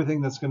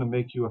everything that's going to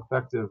make you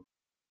effective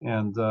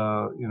and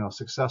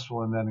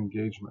successful in that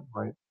engagement,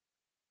 right?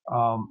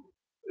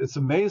 It's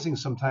amazing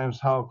sometimes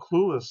how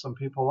clueless some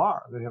people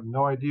are. They have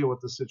no idea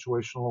what the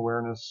situational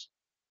awareness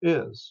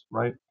is,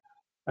 right?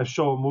 I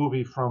show a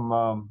movie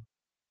from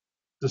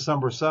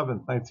December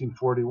 7th,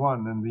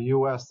 1941. In the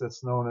U.S.,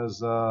 that's known as,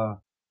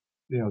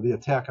 the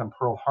attack on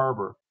Pearl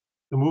Harbor.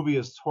 The movie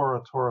is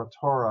Tora, Tora,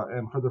 Tora.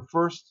 And for the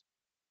first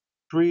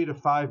 3 to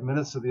 5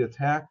 minutes of the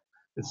attack,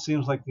 it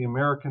seems like the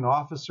American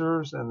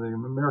officers and the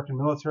American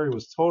military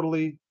was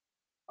totally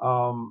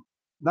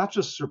not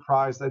just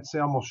surprised, I'd say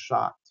almost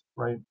shocked,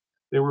 right?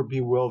 They were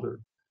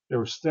bewildered. They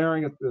were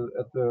staring at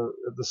the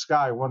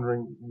sky,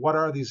 wondering, what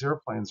are these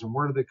airplanes and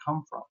where do they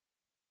come from?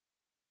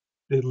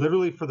 They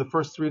literally, for the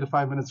first 3 to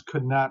 5 minutes,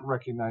 could not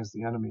recognize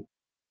the enemy.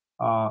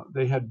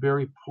 They had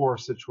very poor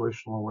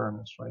situational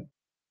awareness, right?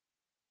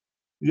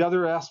 The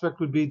other aspect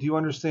would be, do you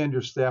understand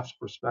your staff's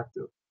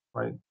perspective,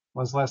 right?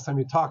 When's the last time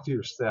you talked to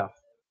your staff?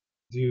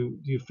 Do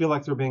you feel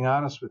like they're being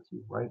honest with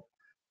you, right?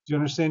 Do you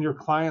understand your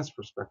client's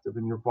perspective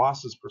and your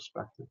boss's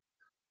perspective?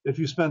 If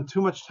you spend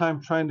too much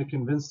time trying to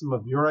convince them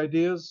of your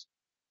ideas,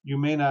 you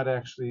may not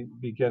actually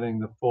be getting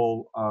the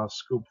full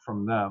scoop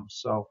from them.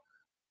 So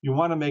you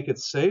want to make it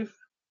safe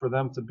for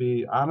them to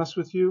be honest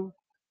with you,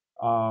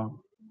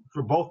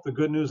 for both the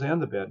good news and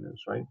the bad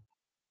news, right?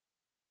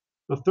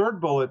 The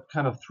third bullet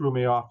kind of threw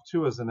me off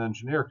too as an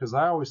engineer, because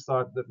I always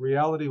thought that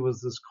reality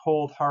was this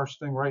cold, harsh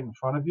thing right in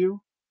front of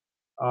you,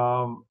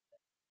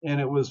 and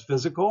it was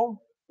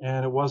physical,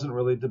 and it wasn't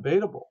really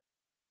debatable.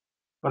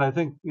 But I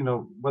think,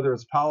 whether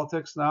it's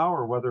politics now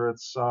or whether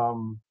it's,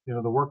 the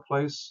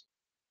workplace,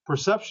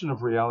 perception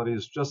of reality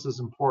is just as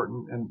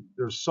important. And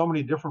there's so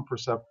many different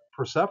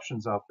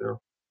perceptions out there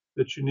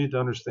that you need to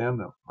understand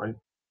them, right?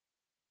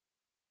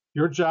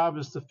 Your job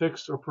is to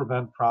fix or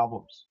prevent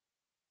problems.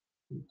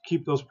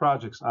 Keep those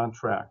projects on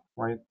track,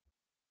 right?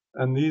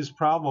 And these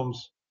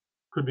problems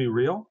could be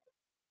real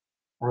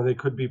or they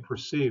could be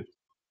perceived.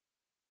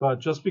 But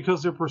just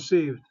because they're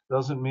perceived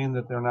doesn't mean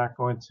that they're not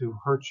going to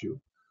hurt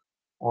you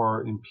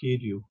or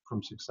impede you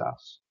from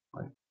success,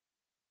 right?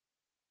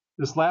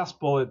 This last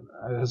bullet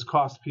has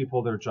cost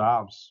people their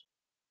jobs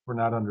for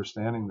not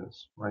understanding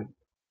this, right?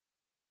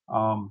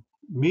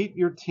 Meet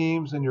your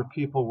teams and your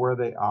people where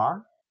they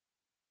are,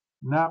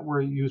 not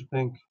where you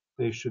think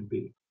they should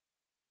be.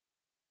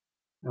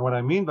 And what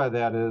I mean by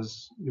that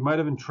is, you might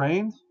have been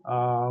trained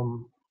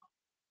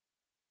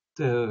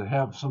to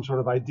have some sort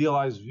of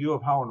idealized view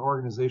of how an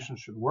organization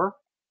should work.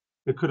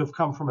 It could have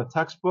come from a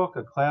textbook,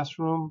 a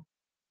classroom,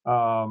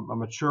 a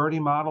maturity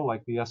model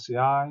like the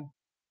SCI,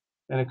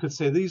 and it could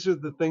say these are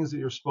the things that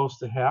you're supposed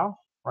to have,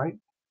 right?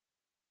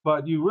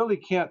 But you really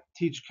can't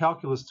teach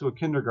calculus to a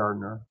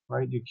kindergartner,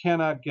 right? You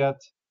cannot get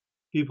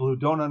people who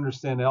don't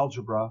understand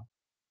algebra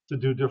to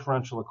do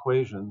differential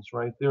equations,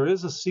 right? There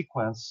is a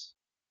sequence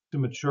to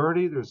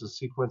maturity, there's a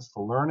sequence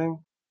to learning,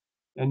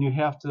 and you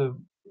have to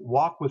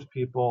walk with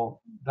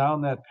people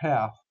down that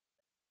path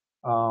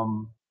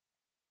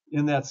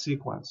in that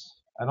sequence.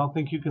 I don't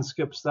think you can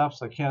skip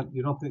steps.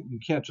 You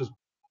can't just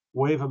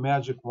wave a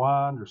magic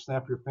wand or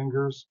snap your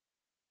fingers.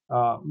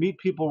 Meet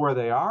people where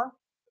they are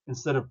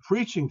instead of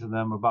preaching to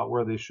them about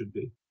where they should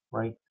be,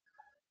 right?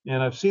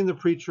 And I've seen the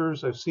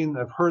preachers,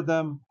 I've heard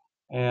them,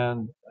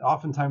 and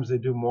oftentimes they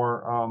do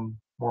more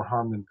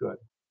harm than good.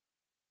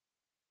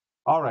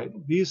 All right,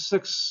 these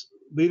 6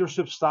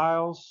 leadership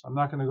styles, I'm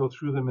not going to go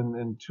through them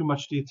in too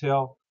much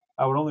detail.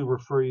 I would only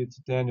refer you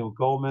to Daniel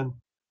Goleman.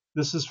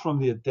 This is from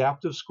the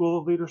Adaptive School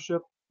of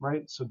Leadership,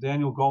 right? So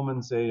Daniel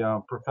Goleman's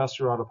a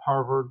professor out of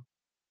Harvard.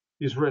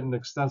 He's written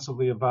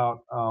extensively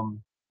about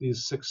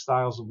these 6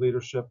 styles of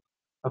leadership: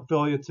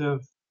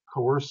 affiliative,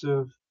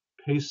 coercive,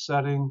 pace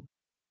setting,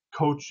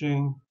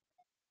 coaching,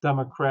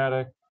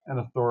 democratic, and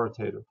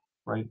authoritative,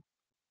 right?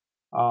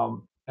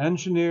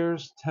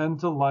 Engineers tend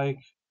to like,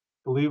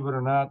 believe it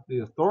or not, the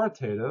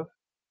authoritative,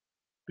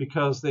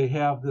 because they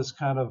have this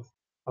kind of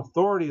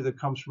authority that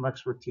comes from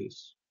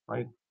expertise,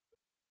 right?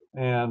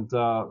 And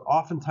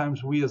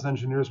oftentimes we as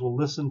engineers will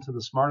listen to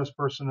the smartest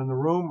person in the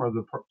room, or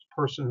the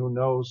person who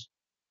knows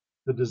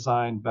the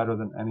design better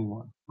than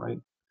anyone, right?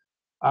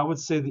 I would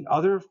say the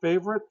other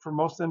favorite for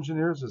most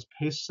engineers is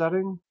pace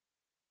setting,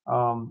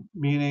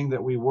 meaning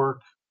that we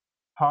work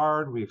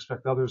hard, we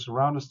expect others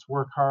around us to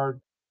work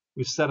hard,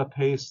 we set a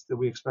pace that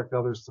we expect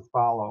others to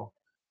follow.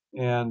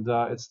 And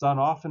it's done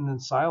often in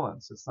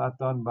silence. It's not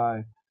done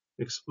by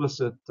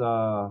explicit,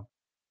 verbal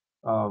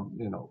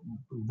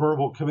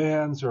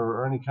commands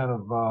or any kind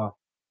of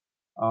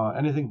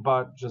anything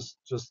but just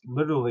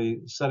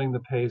literally setting the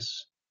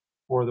pace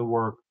for the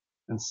work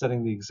and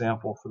setting the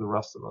example for the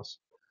rest of us.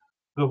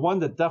 The one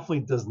that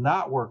definitely does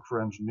not work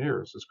for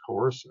engineers is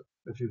coercive.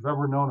 If you've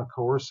ever known a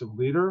coercive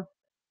leader,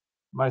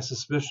 my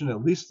suspicion,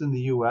 at least in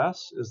the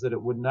US, is that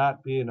it would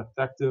not be an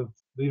effective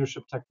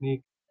leadership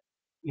technique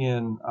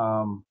in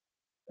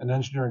an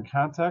engineering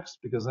context,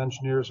 because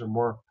engineers are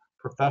more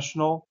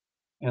professional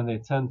and they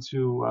tend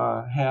to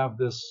have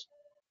this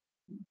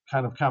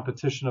kind of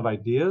competition of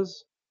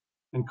ideas.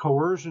 And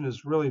coercion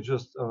is really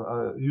just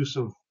a use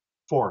of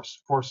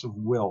force of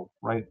will,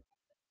 right?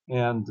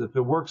 And if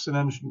it works in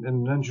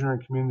an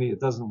engineering community, it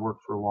doesn't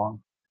work for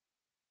long.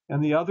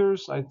 And the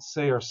others, I'd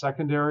say, are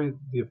secondary.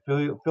 The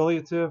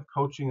affiliative,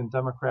 coaching, and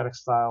democratic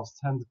styles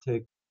tend to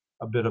take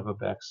a bit of a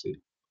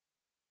backseat.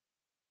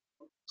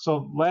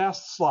 So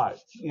last slide,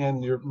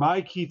 and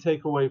my key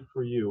takeaway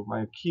for you,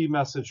 my key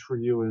message for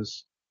you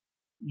is,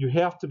 you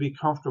have to be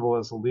comfortable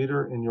as a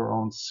leader in your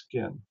own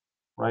skin,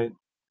 right?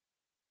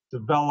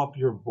 Develop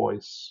your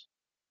voice.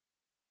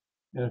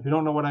 And if you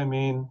don't know what I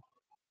mean,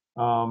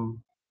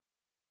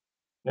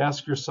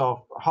 ask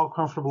yourself, how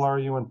comfortable are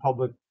you in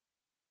public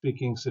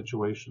speaking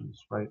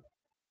situations, right?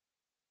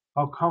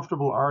 How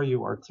comfortable are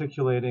you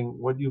articulating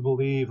what you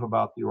believe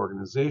about the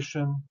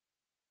organization,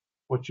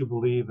 what you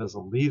believe as a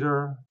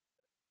leader,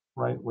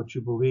 right? What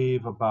you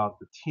believe about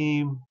the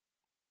team,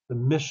 the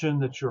mission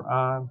that you're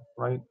on,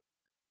 right?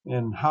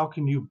 And how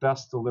can you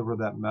best deliver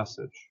that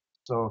message?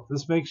 So if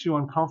this makes you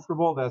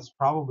uncomfortable, that's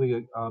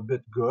probably a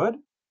bit good,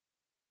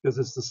 because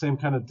it's the same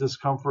kind of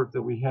discomfort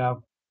that we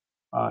have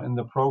in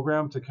the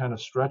program to kind of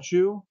stretch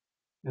you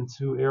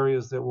into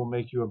areas that will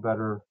make you a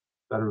better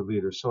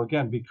leader. So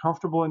again, be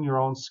comfortable in your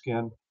own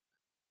skin.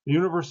 The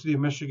University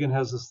of Michigan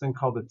has this thing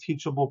called the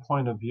teachable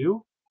point of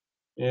view,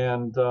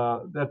 and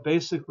that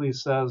basically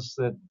says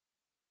that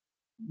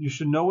you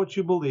should know what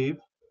you believe,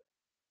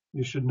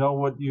 you should know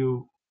what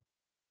you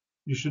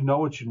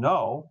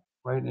know,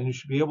 right? And you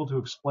should be able to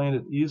explain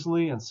it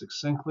easily and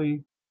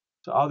succinctly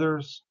to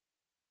others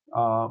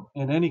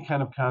in any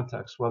kind of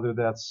context, whether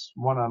that's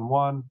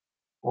one-on-one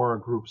or a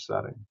group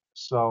setting.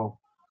 So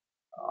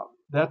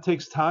that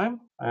takes time.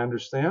 I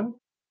understand.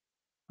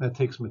 That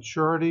takes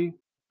maturity.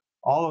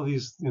 All of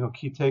these,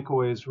 key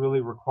takeaways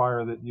really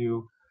require that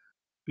you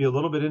be a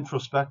little bit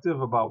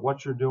introspective about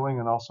what you're doing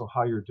and also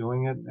how you're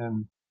doing it,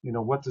 and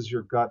what does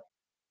your gut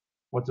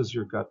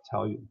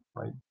tell you,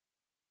 right?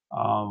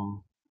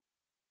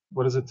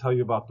 What does it tell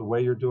you about the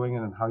way you're doing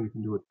it and how you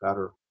can do it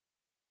better?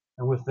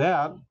 And with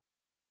that,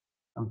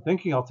 I'm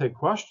thinking I'll take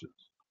questions.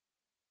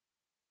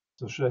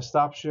 So should I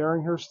stop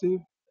sharing here, Steve?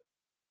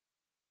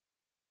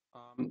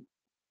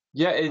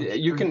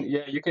 You can.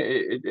 Yeah, you can.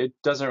 It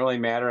doesn't really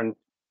matter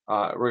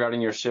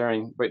regarding your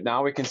sharing, but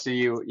now we can see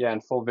you, in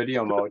full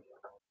video mode.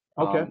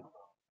 Okay.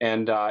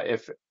 And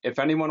if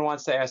anyone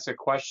wants to ask a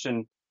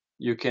question,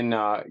 you can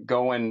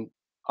go and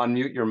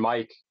unmute your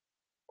mic,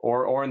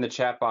 or in the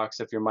chat box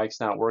if your mic's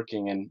not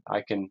working, and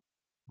I can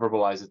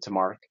verbalize it to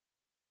Mark.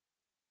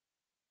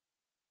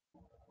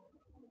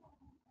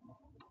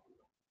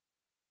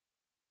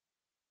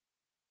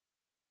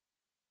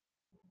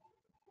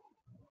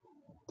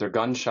 They're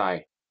gun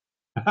shy.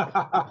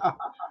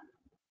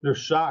 They're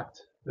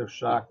shocked.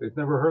 They've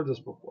never heard this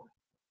before.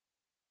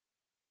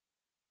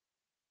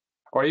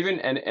 Or even,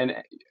 and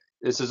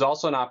this is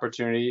also an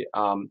opportunity.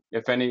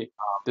 If any,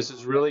 this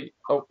is really.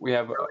 Oh, we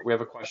have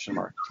a question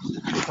mark.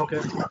 Okay.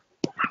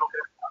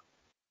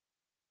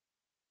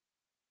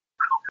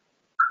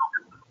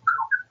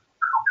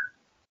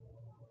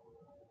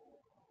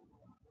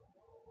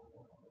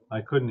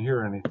 I couldn't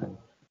hear anything.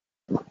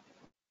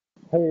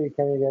 Hey,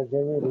 can you guys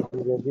hear me? This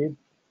is Yazid.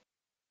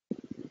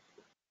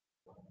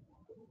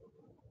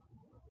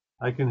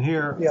 I can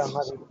hear. Yeah, I'm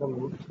having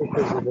some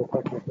issues with the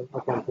technical. I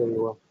can't hear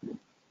you well.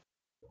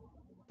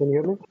 Can you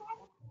hear me?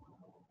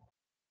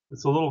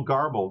 It's a little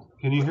garbled.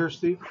 Can you hear,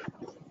 Steve?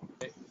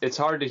 It's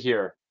hard to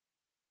hear.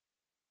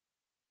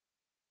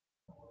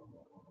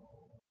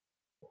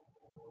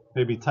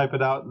 Maybe type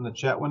it out in the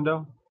chat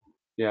window.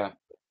 Yeah.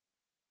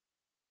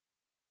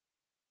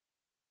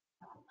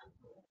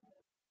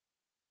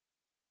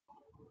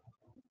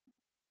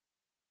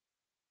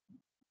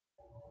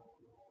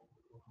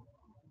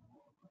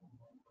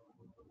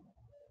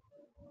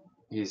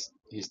 He's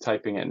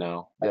typing it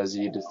now.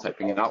 Yazid is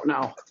typing it out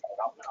now.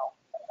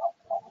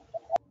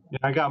 Yeah,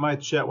 I got my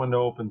chat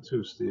window open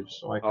too, Steve.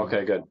 So I can.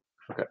 Okay, good.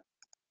 Okay.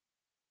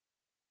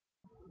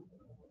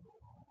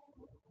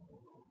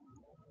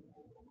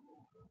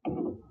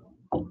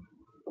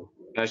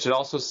 And I should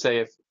also say,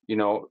 if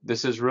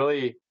this is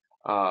really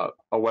a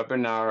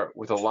webinar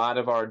with a lot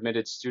of our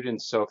admitted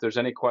students. So if there's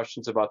any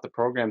questions about the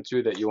program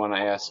too that you want to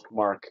ask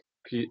Mark,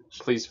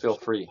 please feel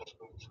free.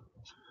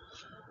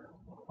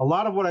 A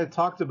lot of what I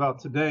talked about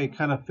today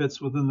kind of fits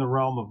within the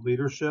realm of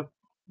leadership.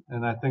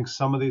 And I think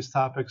some of these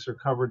topics are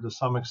covered to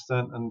some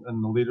extent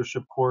in the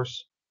leadership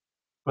course.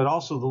 But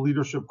also the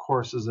leadership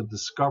course is a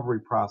discovery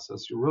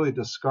process. You're really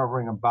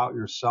discovering about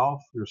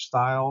yourself, your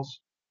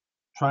styles,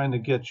 trying to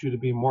get you to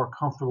be more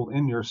comfortable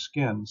in your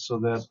skin so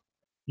that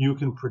you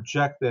can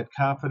project that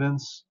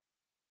confidence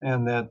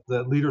and that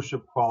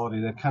leadership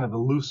quality, that kind of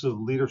elusive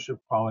leadership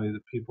quality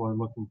that people are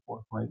looking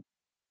for, right?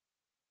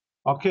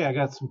 Okay, I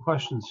got some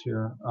questions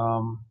here.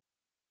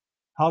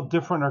 How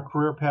different are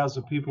career paths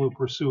of people who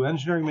pursue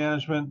engineering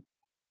management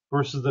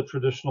versus the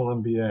traditional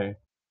MBA?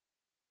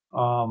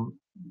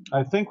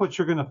 I think what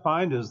you're going to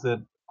find is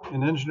that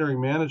in engineering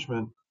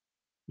management,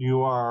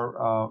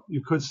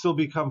 you could still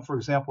become, for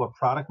example, a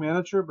product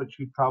manager, but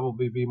you'd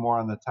probably be more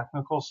on the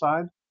technical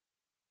side.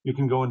 You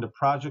can go into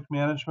project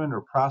management or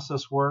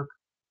process work.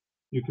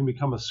 You can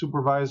become a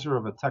supervisor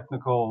of a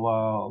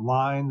technical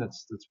line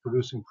that's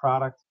producing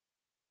product.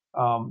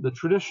 The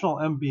traditional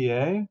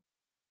MBA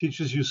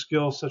teaches you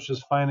skills such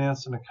as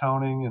finance and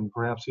accounting and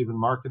perhaps even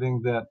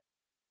marketing that,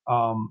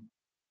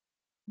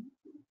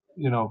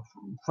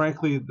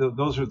 frankly,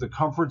 those are the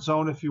comfort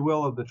zone, if you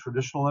will, of the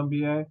traditional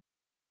MBA.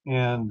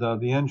 And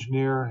the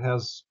engineer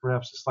has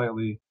perhaps a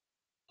slightly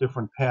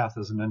different path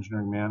as an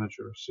engineering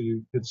manager. So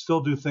you could still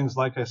do things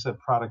like I said,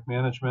 product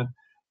management.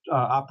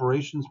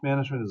 Operations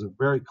management is a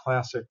very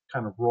classic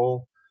kind of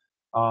role.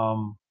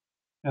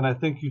 And I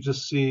think you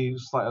just see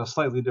a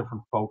slightly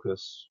different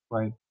focus,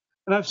 right?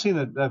 And I've seen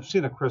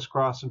a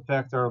crisscross. In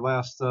fact, our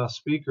last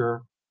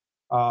speaker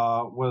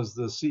was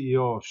the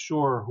CEO of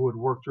Shure, who had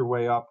worked her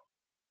way up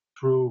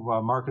through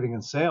marketing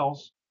and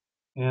sales,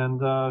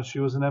 and she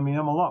was an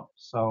MEM alum.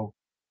 So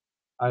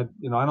I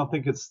don't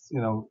think it's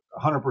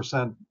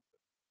 100%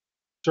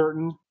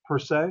 certain per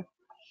se,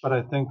 but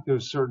I think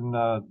there's certain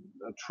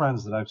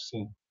trends that I've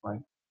seen.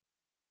 Right.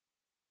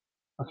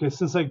 Okay.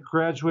 Since I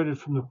graduated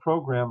from the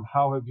program,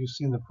 how have you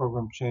seen the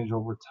program change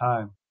over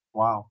time?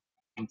 Wow,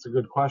 that's a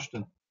good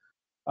question.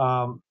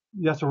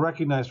 You have to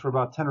recognize for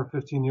about 10 or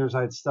 15 years,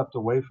 I had stepped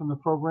away from the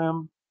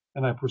program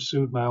and I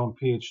pursued my own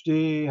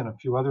PhD and a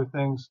few other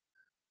things.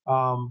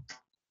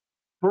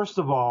 First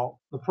of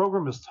all, the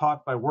program is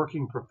taught by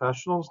working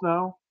professionals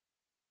now,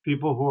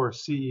 people who are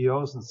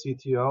CEOs and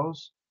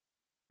CTOs.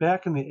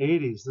 Back in the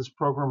 80s, this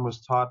program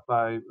was taught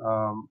by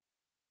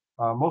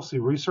mostly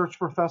research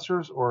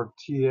professors or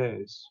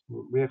TAs.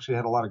 We actually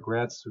had a lot of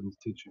grad students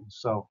teaching.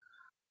 So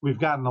we've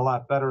gotten a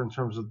lot better in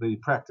terms of the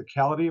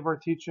practicality of our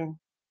teaching,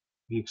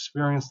 the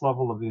experience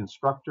level of the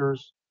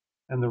instructors,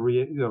 and the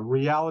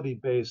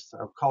reality-based,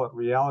 I'll call it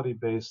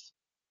reality-based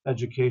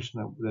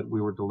education that we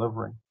were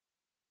delivering.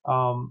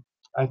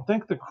 I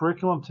think the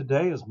curriculum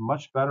today is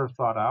much better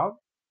thought out.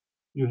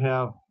 You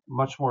have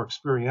much more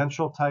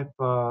experiential type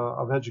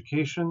of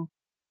education.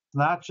 It's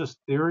not just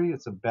theory,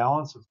 it's a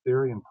balance of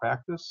theory and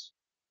practice.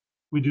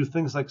 We do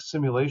things like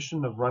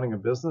simulation of running a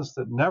business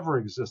that never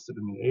existed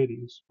in the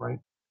 80s, right?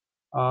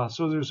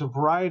 So there's a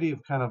variety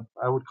of kind of,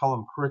 I would call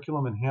them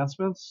curriculum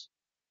enhancements.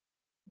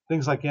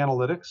 Things like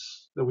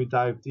analytics that we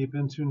dive deep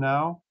into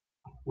now.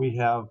 We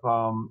have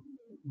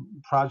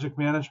project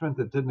management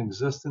that didn't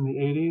exist in the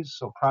 80s,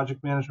 so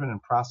project management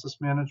and process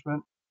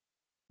management.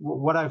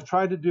 What I've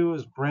tried to do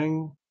is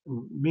bring,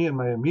 me and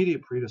my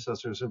immediate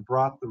predecessors have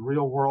brought the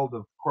real world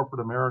of corporate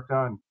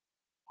America and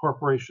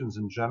corporations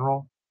in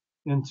general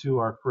into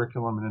our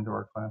curriculum and into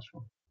our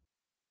classroom.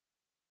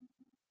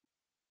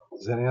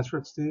 Does that answer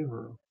it, Steve?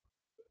 Or?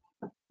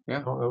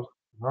 Yeah. All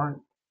right.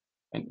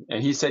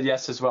 And he said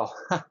yes as well.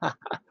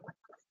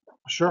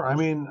 Sure. I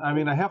mean,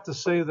 I have to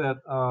say that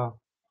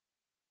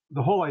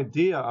the whole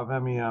idea of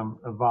MEM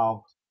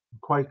evolved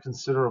quite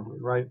considerably,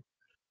 right?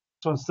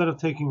 So instead of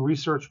taking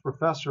research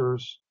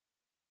professors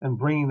and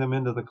bringing them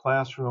into the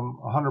classroom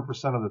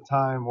 100% of the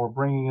time, or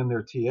bringing in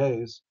their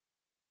TAs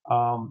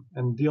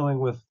and dealing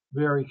with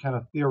very kind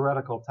of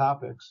theoretical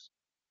topics,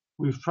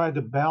 we've tried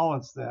to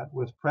balance that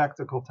with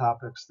practical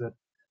topics that,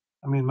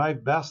 I mean, my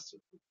best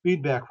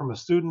feedback from a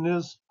student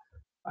is,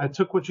 I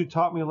took what you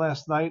taught me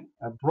last night,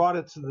 I brought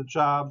it to the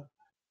job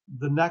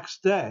the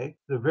next day,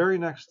 the very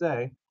next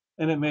day,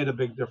 and it made a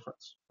big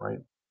difference, right?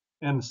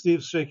 And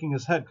Steve's shaking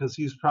his head because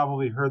he's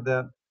probably heard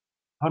that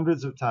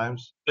hundreds of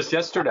times. Just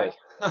yesterday.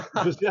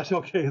 Yes,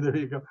 okay, there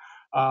you go.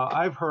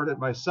 I've heard it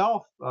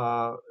myself,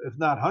 if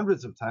not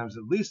hundreds of times,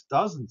 at least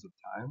dozens of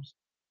times.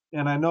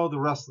 And I know the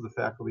rest of the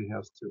faculty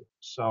has too.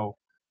 So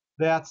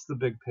that's the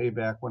big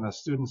payback when a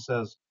student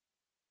says,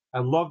 I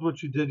loved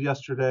what you did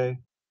yesterday.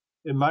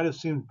 It might have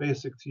seemed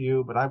basic to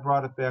you, but I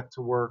brought it back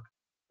to work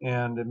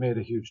and it made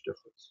a huge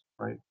difference,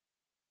 right?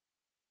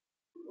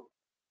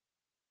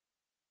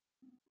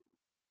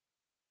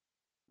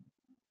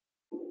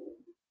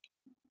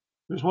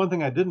 There's one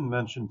thing I didn't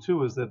mention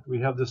too, is that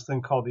we have this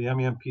thing called the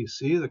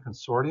MEMPC, the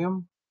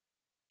consortium.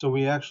 So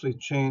we actually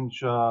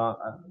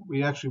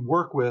we actually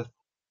work with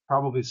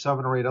probably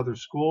 7 or 8 other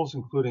schools,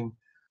 including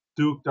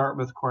Duke,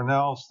 Dartmouth,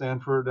 Cornell,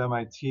 Stanford,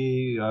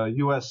 MIT,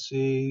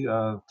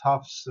 USC,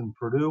 Tufts, and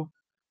Purdue.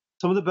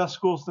 Some of the best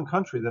schools in the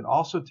country that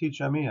also teach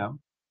MEM.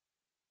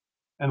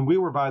 And we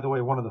were, by the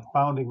way, one of the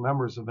founding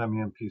members of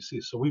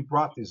MEMPC. So we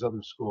brought these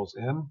other schools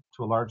in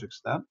to a large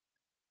extent.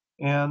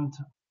 And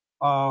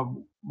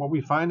what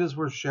we find is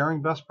we're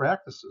sharing best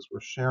practices.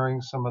 We're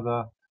sharing some of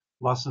the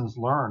lessons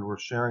learned. We're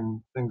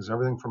sharing things,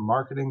 everything from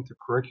marketing to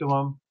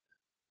curriculum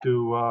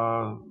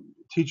to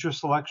teacher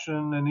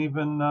selection and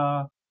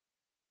even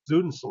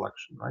student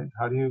selection, right?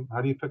 How do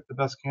you pick the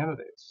best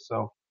candidates?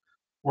 So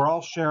we're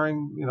all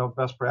sharing,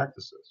 best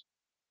practices.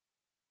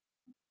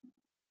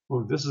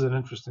 Ooh, this is an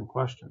interesting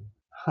question.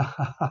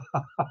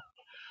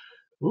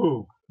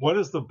 Ooh, what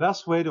is the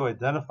best way to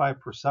identify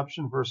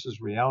perception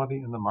versus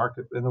reality in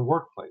the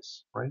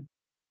workplace, right?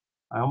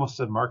 I almost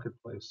said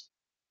marketplace.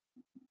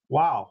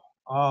 Wow.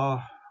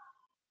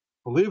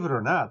 Believe it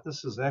or not,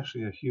 this is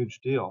actually a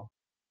huge deal.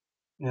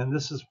 And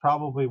this is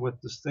probably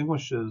what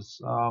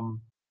distinguishes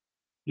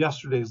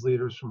yesterday's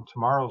leaders from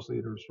tomorrow's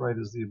leaders, right?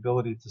 Is the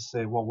ability to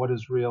say, well, what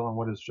is real and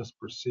what is just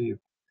perceived.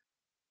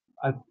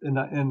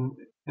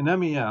 In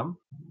MEM,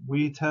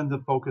 we tend to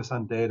focus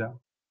on data.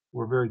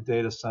 We're very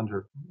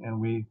data-centered, and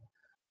we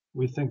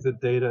think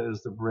that data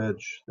is the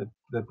bridge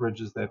that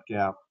bridges that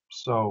gap.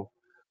 So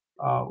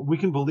we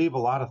can believe a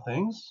lot of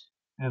things,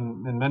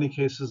 and in many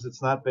cases,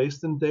 it's not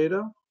based in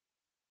data.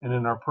 And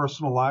in our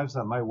personal lives,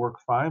 that might work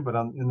fine, but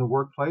in the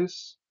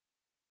workplace,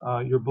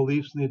 your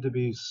beliefs need to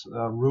be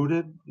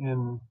rooted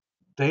in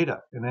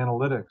data, in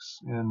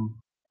analytics, in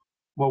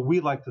what we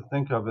like to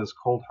think of as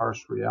cold,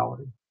 harsh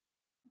reality.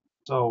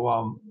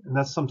 So, and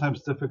that's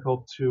sometimes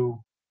difficult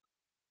to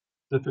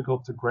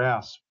difficult to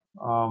grasp.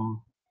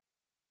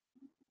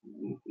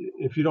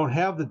 If you don't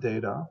have the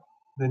data,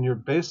 then you're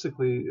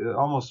basically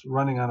almost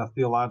running on a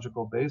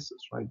theological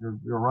basis, right?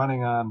 You're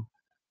running on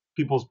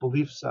people's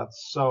belief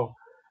sets. So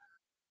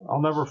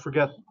I'll never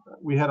forget,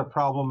 we had a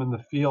problem in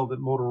the field at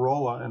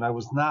Motorola, and I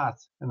was not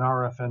an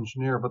RF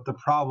engineer, but the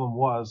problem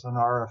was an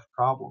RF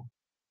problem.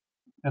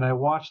 And I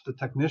watched the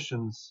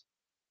technicians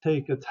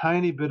take a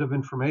tiny bit of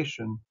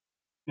information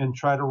and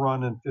try to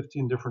run in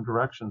 15 different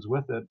directions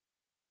with it.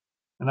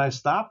 And I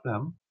stopped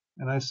them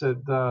and I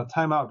said,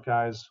 time out,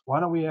 guys. Why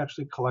don't we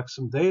actually collect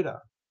some data?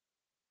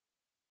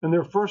 And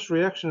their first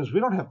reaction is, we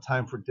don't have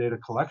time for data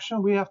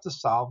collection. We have to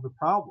solve the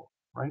problem,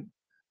 right?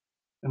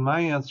 And my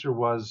answer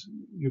was,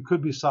 you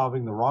could be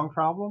solving the wrong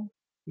problem.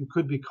 You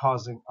could be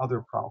causing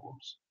other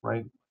problems,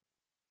 right?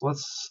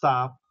 Let's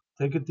stop,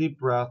 take a deep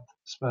breath,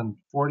 spend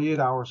 48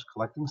 hours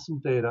collecting some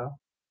data,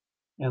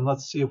 and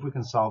let's see if we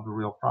can solve the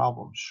real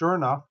problem. Sure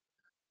enough,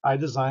 I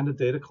designed a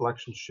data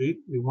collection sheet.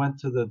 We went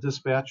to the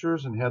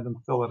dispatchers and had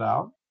them fill it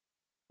out.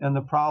 And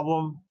the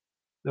problem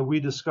that we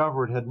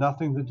discovered had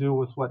nothing to do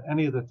with what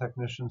any of the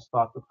technicians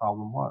thought the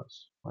problem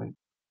was, right?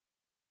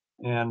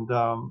 And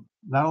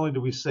not only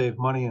did we save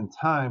money and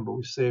time, but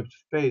we saved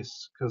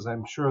face, because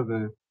I'm sure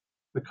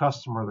the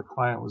customer, the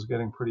client, was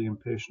getting pretty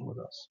impatient with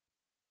us.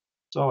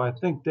 So I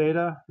think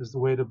data is the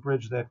way to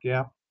bridge that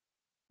gap,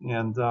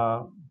 and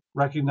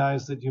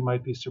recognize that you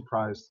might be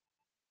surprised.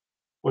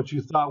 What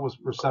you thought was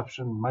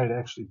perception might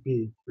actually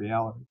be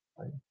reality,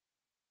 right?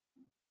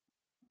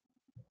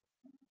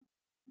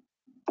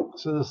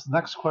 So this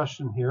next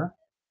question here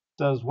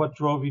says, what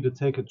drove you to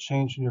take a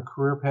change in your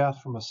career path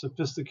from a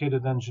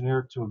sophisticated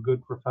engineer to a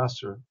good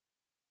professor?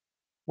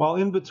 Well,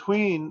 in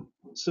between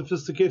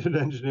sophisticated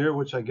engineer,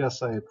 which I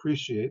guess I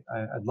appreciate,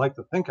 I'd like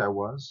to think I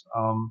was,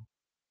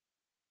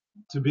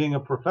 to being a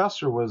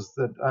professor, was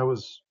that I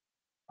was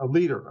a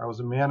leader. I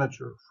was a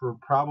manager for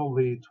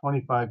probably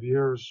 25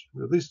 years,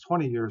 or at least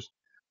 20 years,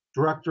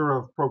 director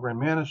of program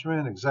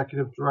management,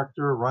 executive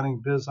director, running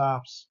biz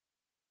ops.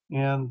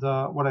 And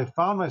what I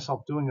found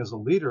myself doing as a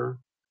leader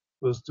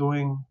was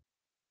doing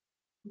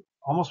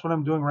almost what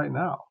I'm doing right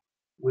now,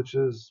 which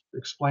is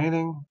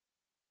explaining,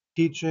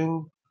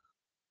 teaching,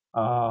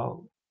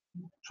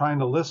 trying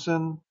to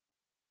listen,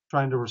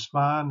 trying to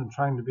respond, and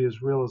trying to be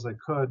as real as I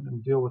could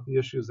and deal with the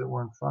issues that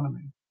were in front of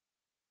me.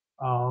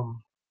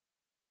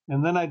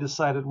 And then I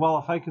decided, well,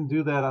 if I can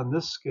do that on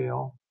this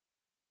scale,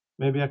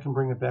 maybe I can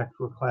bring it back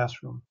to a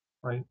classroom,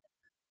 right?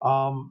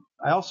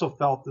 I also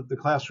felt that the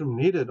classroom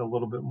needed a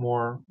little bit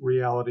more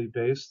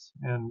reality-based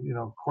and,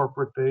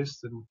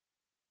 corporate-based, and,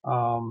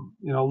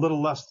 a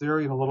little less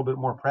theory and a little bit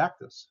more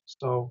practice.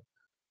 So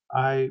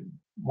I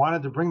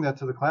wanted to bring that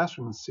to the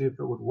classroom and see if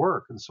it would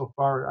work. And so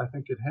far, I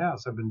think it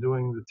has. I've been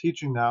doing the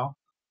teaching now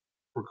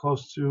for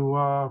close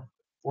to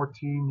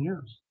 14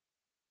 years,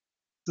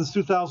 since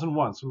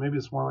 2001. So maybe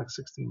it's more like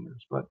 16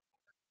 years. But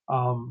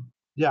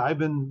yeah, I've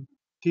been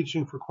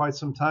teaching for quite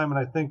some time, and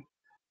I think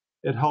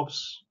it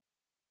helps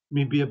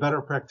me be a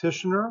better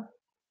practitioner.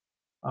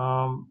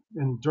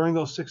 And during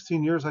those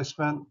 16 years, I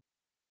spent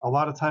a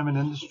lot of time in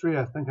industry.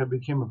 I think I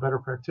became a better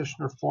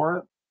practitioner for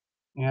it.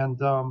 And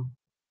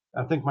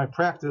I think my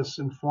practice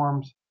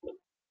informed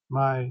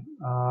my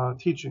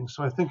teaching.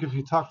 So I think if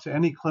you talk to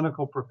any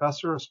clinical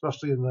professor,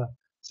 especially in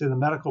the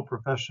medical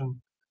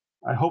profession,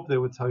 I hope they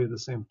would tell you the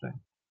same thing,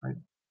 right?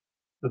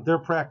 That their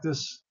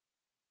practice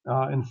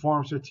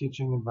informs their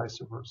teaching and vice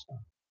versa.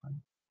 Right?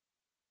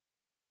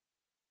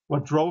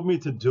 What drove me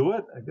to do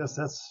it? I guess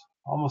that's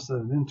almost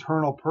an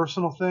internal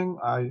personal thing.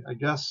 I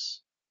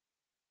guess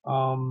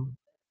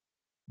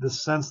the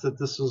sense that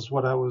this is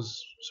what I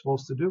was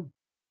supposed to do,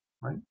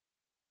 right?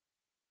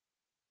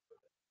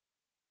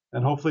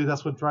 And hopefully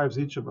that's what drives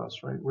each of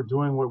us, right? We're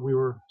doing what we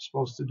were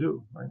supposed to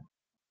do, right?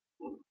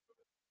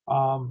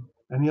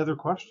 Any other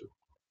question?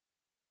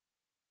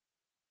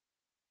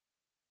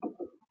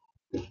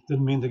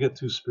 Didn't mean to get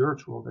too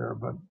spiritual there,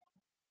 but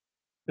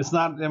it's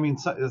not, I mean,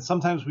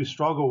 sometimes we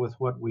struggle with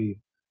what we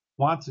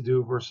want to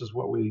do versus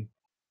what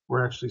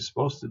we're actually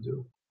supposed to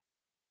do.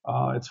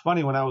 It's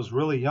funny, when I was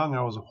really young,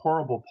 I was a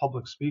horrible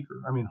public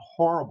speaker. I mean,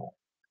 horrible.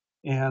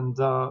 And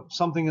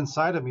something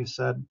inside of me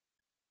said,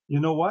 you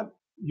know what?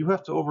 You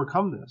have to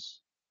overcome this.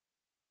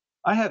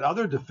 I had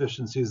other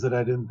deficiencies that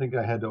I didn't think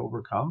I had to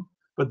overcome,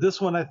 but this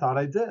one I thought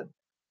I did.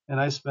 And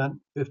I spent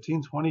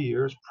 15, 20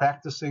 years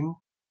practicing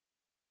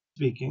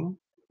speaking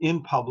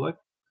in public,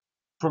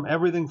 from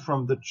everything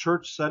from the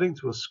church setting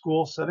to a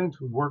school setting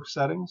to work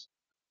settings.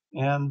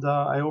 And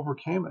I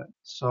overcame it.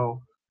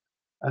 So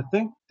I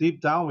think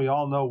deep down we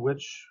all know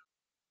which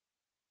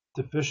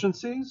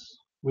deficiencies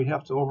we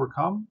have to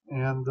overcome,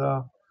 and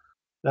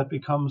that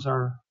becomes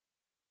our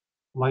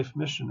life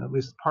mission, at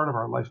least part of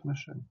our life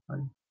mission,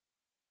 right?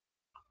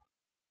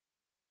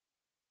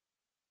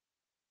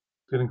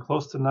 Getting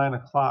close to 9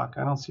 o'clock.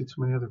 I don't see too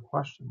many other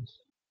questions.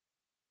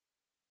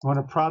 I want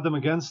to prod them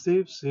again,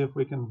 Steve, see if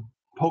we can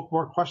poke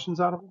more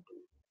questions out of them.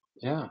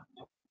 Yeah.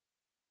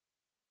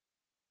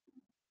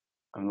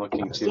 I'm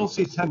looking I still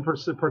see 10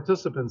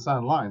 participants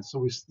online,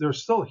 so they're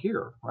still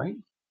here, right?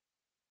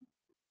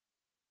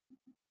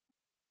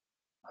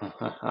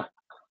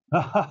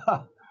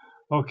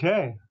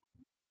 Okay,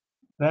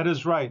 that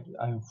is right.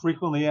 I'm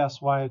frequently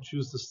asked why I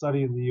choose to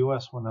study in the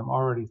U.S. when I'm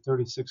already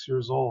 36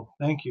 years old.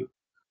 Thank you.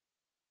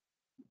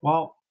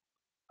 Well,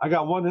 I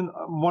got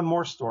one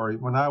more story.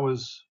 When I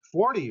was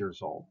 40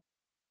 years old,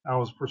 I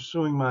was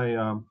pursuing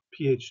my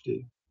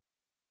PhD,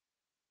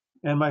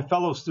 and my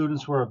fellow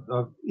students were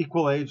of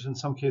equal age, in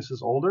some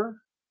cases older.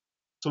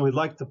 So we'd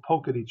like to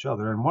poke at each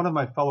other. And one of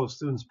my fellow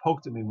students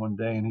poked at me one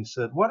day, and he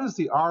said, "What is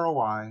the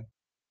ROI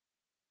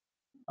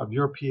of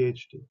your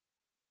PhD?"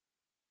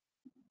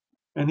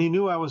 And he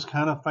knew I was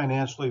kind of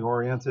financially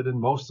oriented, and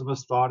most of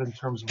us thought in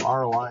terms of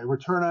ROI,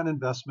 return on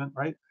investment,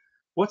 right?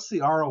 What's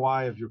the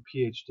ROI of your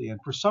PhD?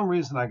 And for some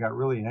reason, I got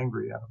really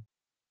angry at him.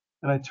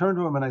 And I turned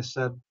to him and I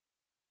said,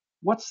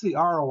 "What's the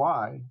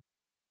ROI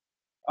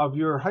of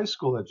your high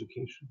school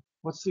education?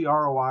 What's the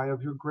ROI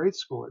of your grade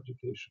school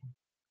education?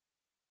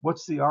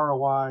 What's the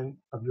ROI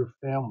of your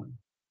family?"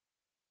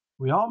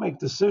 We all make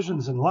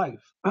decisions in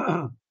life,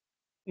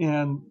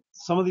 and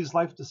some of these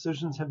life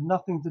decisions have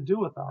nothing to do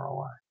with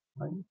ROI,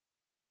 right?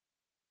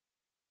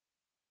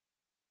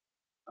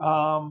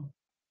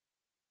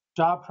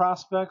 Job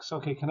prospects.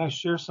 Okay, can I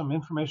share some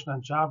information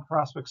on job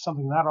prospects,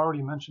 something not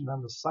already mentioned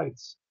on the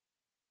sites?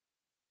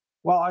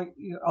 Well,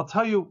 I'll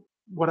tell you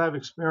what I've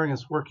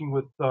experienced working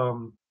with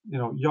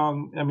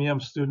young MEM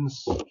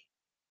students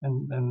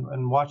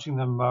and watching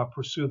them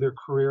pursue their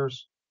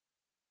careers.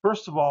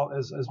 First of all,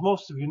 as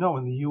most of you know,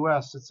 in the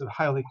U.S., it's a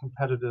highly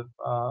competitive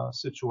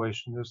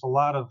situation. There's a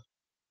lot of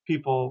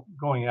people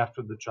going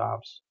after the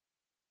jobs,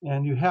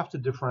 and you have to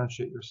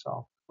differentiate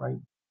yourself, right?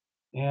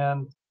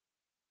 And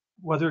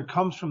whether it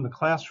comes from the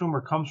classroom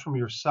or comes from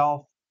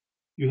yourself,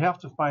 you have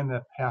to find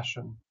that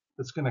passion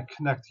that's going to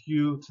connect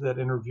you to that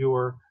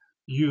interviewer,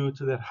 you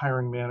to that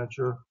hiring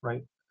manager,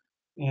 right?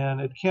 And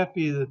it can't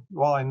be that,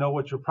 well, I know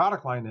what your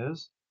product line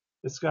is.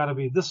 It's got to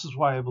be, this is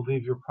why I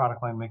believe your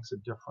product line makes a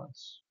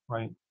difference,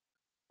 right?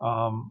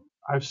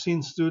 I've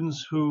seen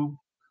students who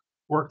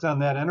worked on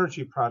that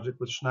energy project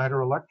with Schneider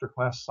Electric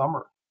last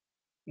summer.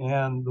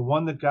 And the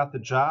one that got the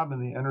job in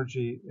the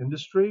energy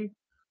industry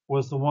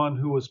was the one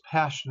who was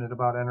passionate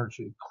about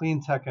energy, clean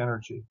tech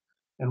energy,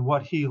 and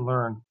what he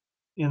learned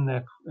in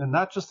that, and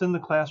not just in the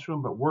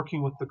classroom, but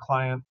working with the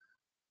client,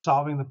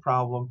 solving the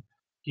problem.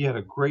 He had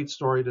a great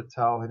story to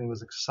tell, and he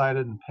was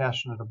excited and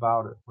passionate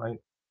about it, right?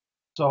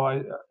 So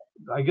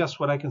I guess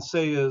what I can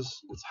say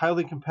is it's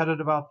highly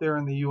competitive out there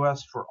in the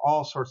U.S. for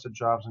all sorts of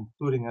jobs,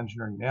 including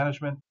engineering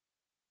management.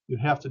 You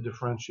have to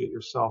differentiate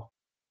yourself,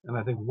 and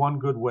I think one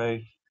good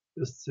way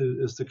is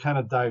to kind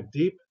of dive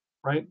deep,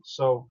 right?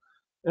 So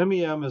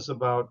MEM is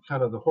about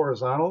kind of the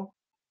horizontal,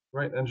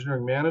 right,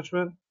 engineering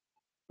management,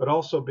 but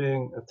also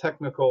being a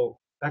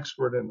technical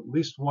expert in at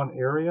least one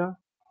area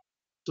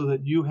so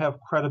that you have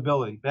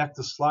credibility. Back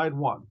to slide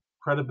one,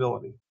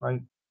 credibility,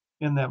 right,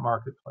 in that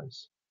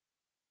marketplace.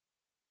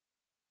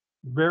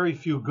 Very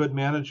few good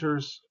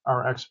managers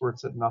are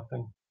experts at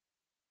nothing.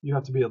 You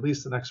have to be at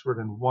least an expert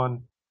in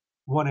one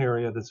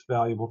area that's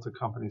valuable to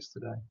companies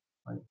today,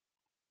 right?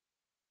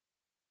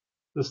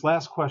 This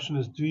last question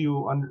is, do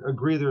you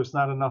agree there's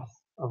not enough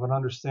of an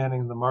understanding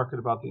in the market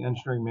about the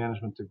engineering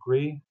management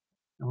degree?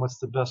 And what's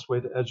the best way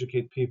to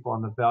educate people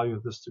on the value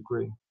of this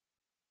degree,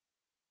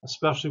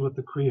 especially with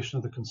the creation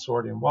of the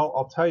consortium? Well,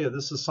 I'll tell you,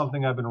 this is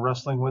something I've been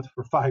wrestling with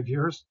for 5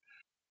 years.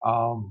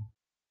 I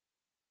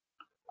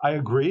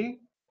agree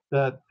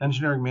that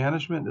engineering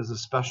management is a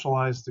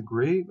specialized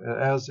degree,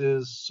 as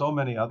is so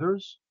many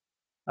others.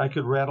 I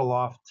could rattle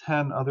off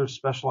 10 other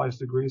specialized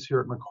degrees here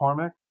at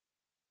McCormick,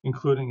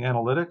 including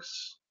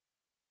analytics,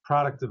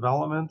 product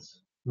development,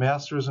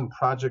 masters in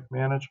project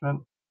management,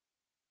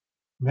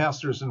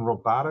 masters in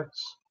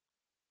robotics,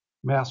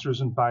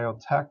 masters in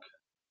biotech,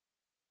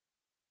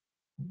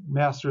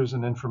 masters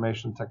in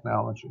information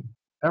technology.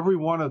 Every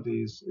one of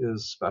these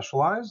is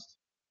specialized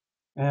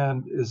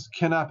and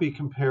cannot be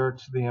compared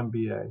to the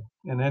MBA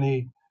in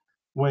any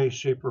way,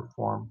 shape, or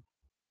form.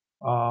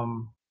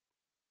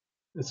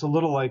 It's a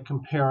little like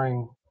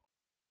comparing,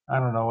 I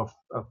don't know,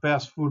 a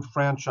fast food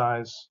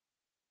franchise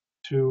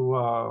to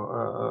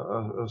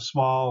a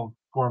small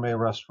gourmet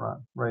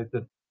restaurant, right,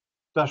 that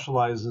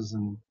specializes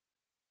in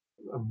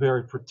a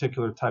very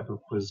particular type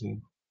of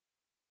cuisine.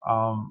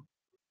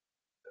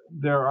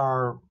 There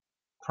are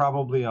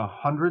probably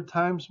 100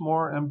 times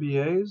more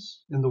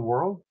MBAs in the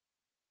world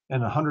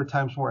and 100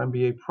 times more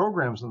MBA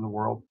programs in the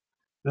world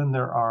than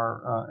there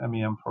are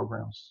MEM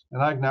programs.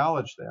 And I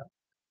acknowledge that.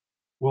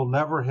 We'll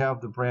never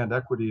have the brand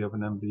equity of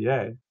an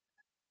MBA.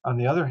 On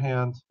the other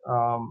hand,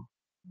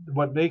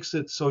 what makes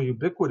it so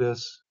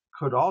ubiquitous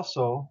could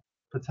also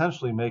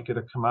potentially make it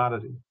a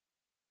commodity,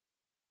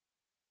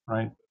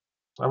 right?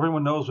 So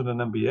everyone knows what an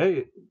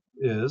MBA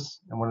is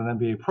and what an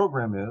MBA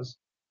program is,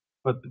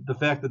 but the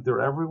fact that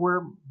they're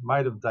everywhere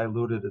might have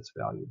diluted its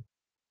value.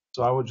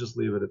 So I would just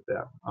leave it at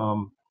that.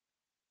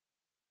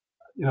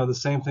 The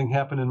same thing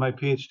happened in my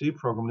PhD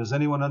program. Does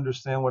anyone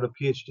understand what a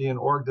PhD in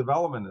org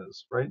development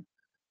is, right?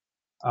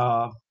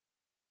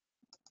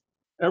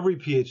 Every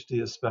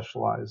PhD is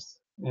specialized.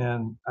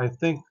 And I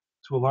think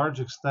to a large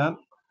extent,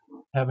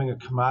 having a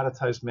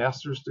commoditized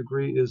master's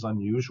degree is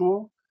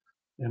unusual,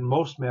 and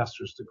most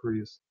master's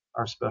degrees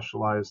are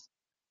specialized.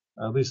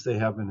 At least they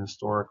have been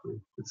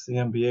historically. It's the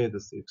MBA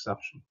that's the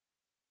exception.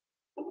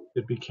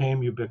 It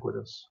became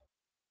ubiquitous.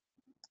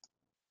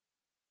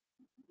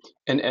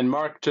 And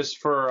Mark, just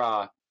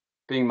for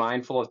being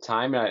mindful of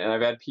time, and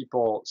I've had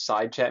people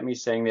side chat me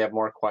saying they have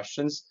more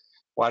questions.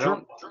 Why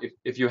don't,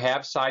 if you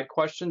have side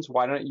questions,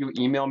 why don't you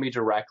email me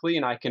directly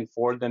and I can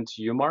forward them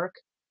to you, Mark,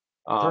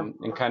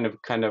 and kind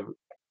of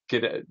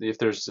get, if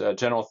there's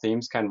general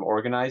themes, kind of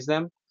organize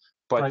them.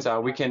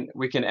 But we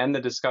can end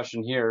the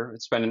discussion here.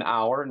 It's been an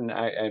hour, and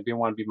I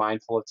want to be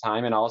mindful of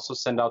time, and also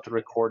send out the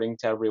recording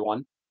to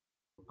everyone.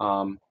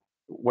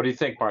 What do you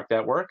think, Mark?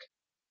 That work?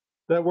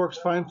 That works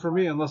fine for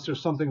me, unless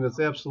there's something that's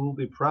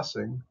absolutely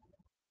pressing.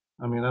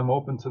 I mean, I'm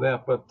open to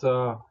that, but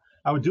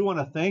I do want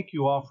to thank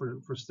you all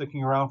for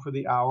sticking around for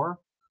the hour.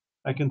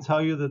 I can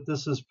tell you that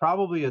this is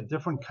probably a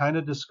different kind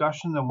of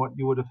discussion than what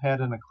you would have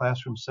had in a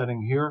classroom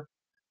setting here.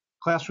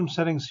 Classroom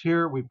settings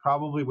here, we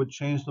probably would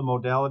change the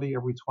modality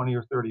every 20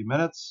 or 30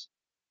 minutes.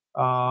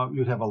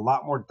 You'd have a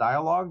lot more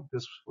dialogue.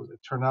 It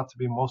turned out to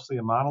be mostly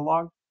a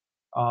monologue.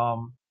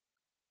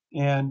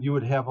 And you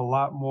would have a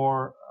lot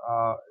more,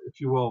 if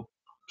you will,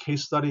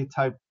 case study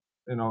type,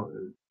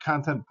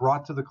 content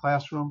brought to the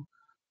classroom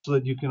so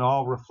that you can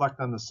all reflect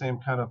on the same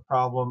kind of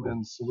problem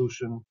and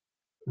solution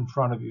in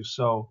front of you.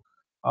 So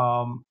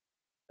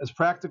as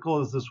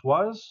practical as this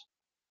was,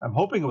 I'm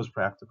hoping it was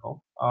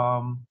practical.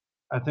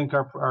 I think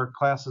our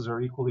classes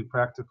are equally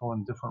practical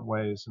in different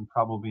ways and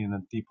probably in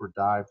a deeper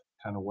dive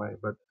kind of way.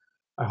 But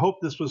I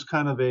hope this was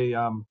kind of a,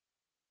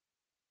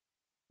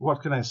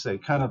 what can I say,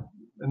 kind of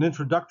an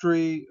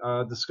introductory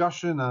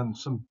discussion on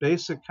some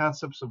basic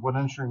concepts of what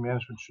engineering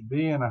management should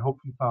be, and I hope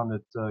you found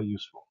it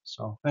useful.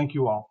 So thank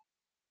you all.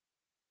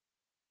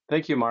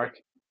 Thank you, Mark.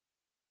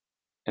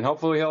 And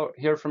hopefully we'll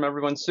hear from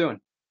everyone soon.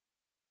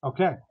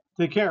 Okay.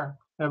 Take care.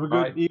 Have a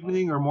good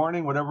evening or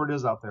morning, whatever it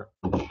is out there.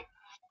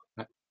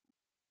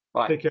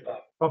 Bye. Take care.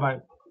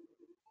 Bye-bye.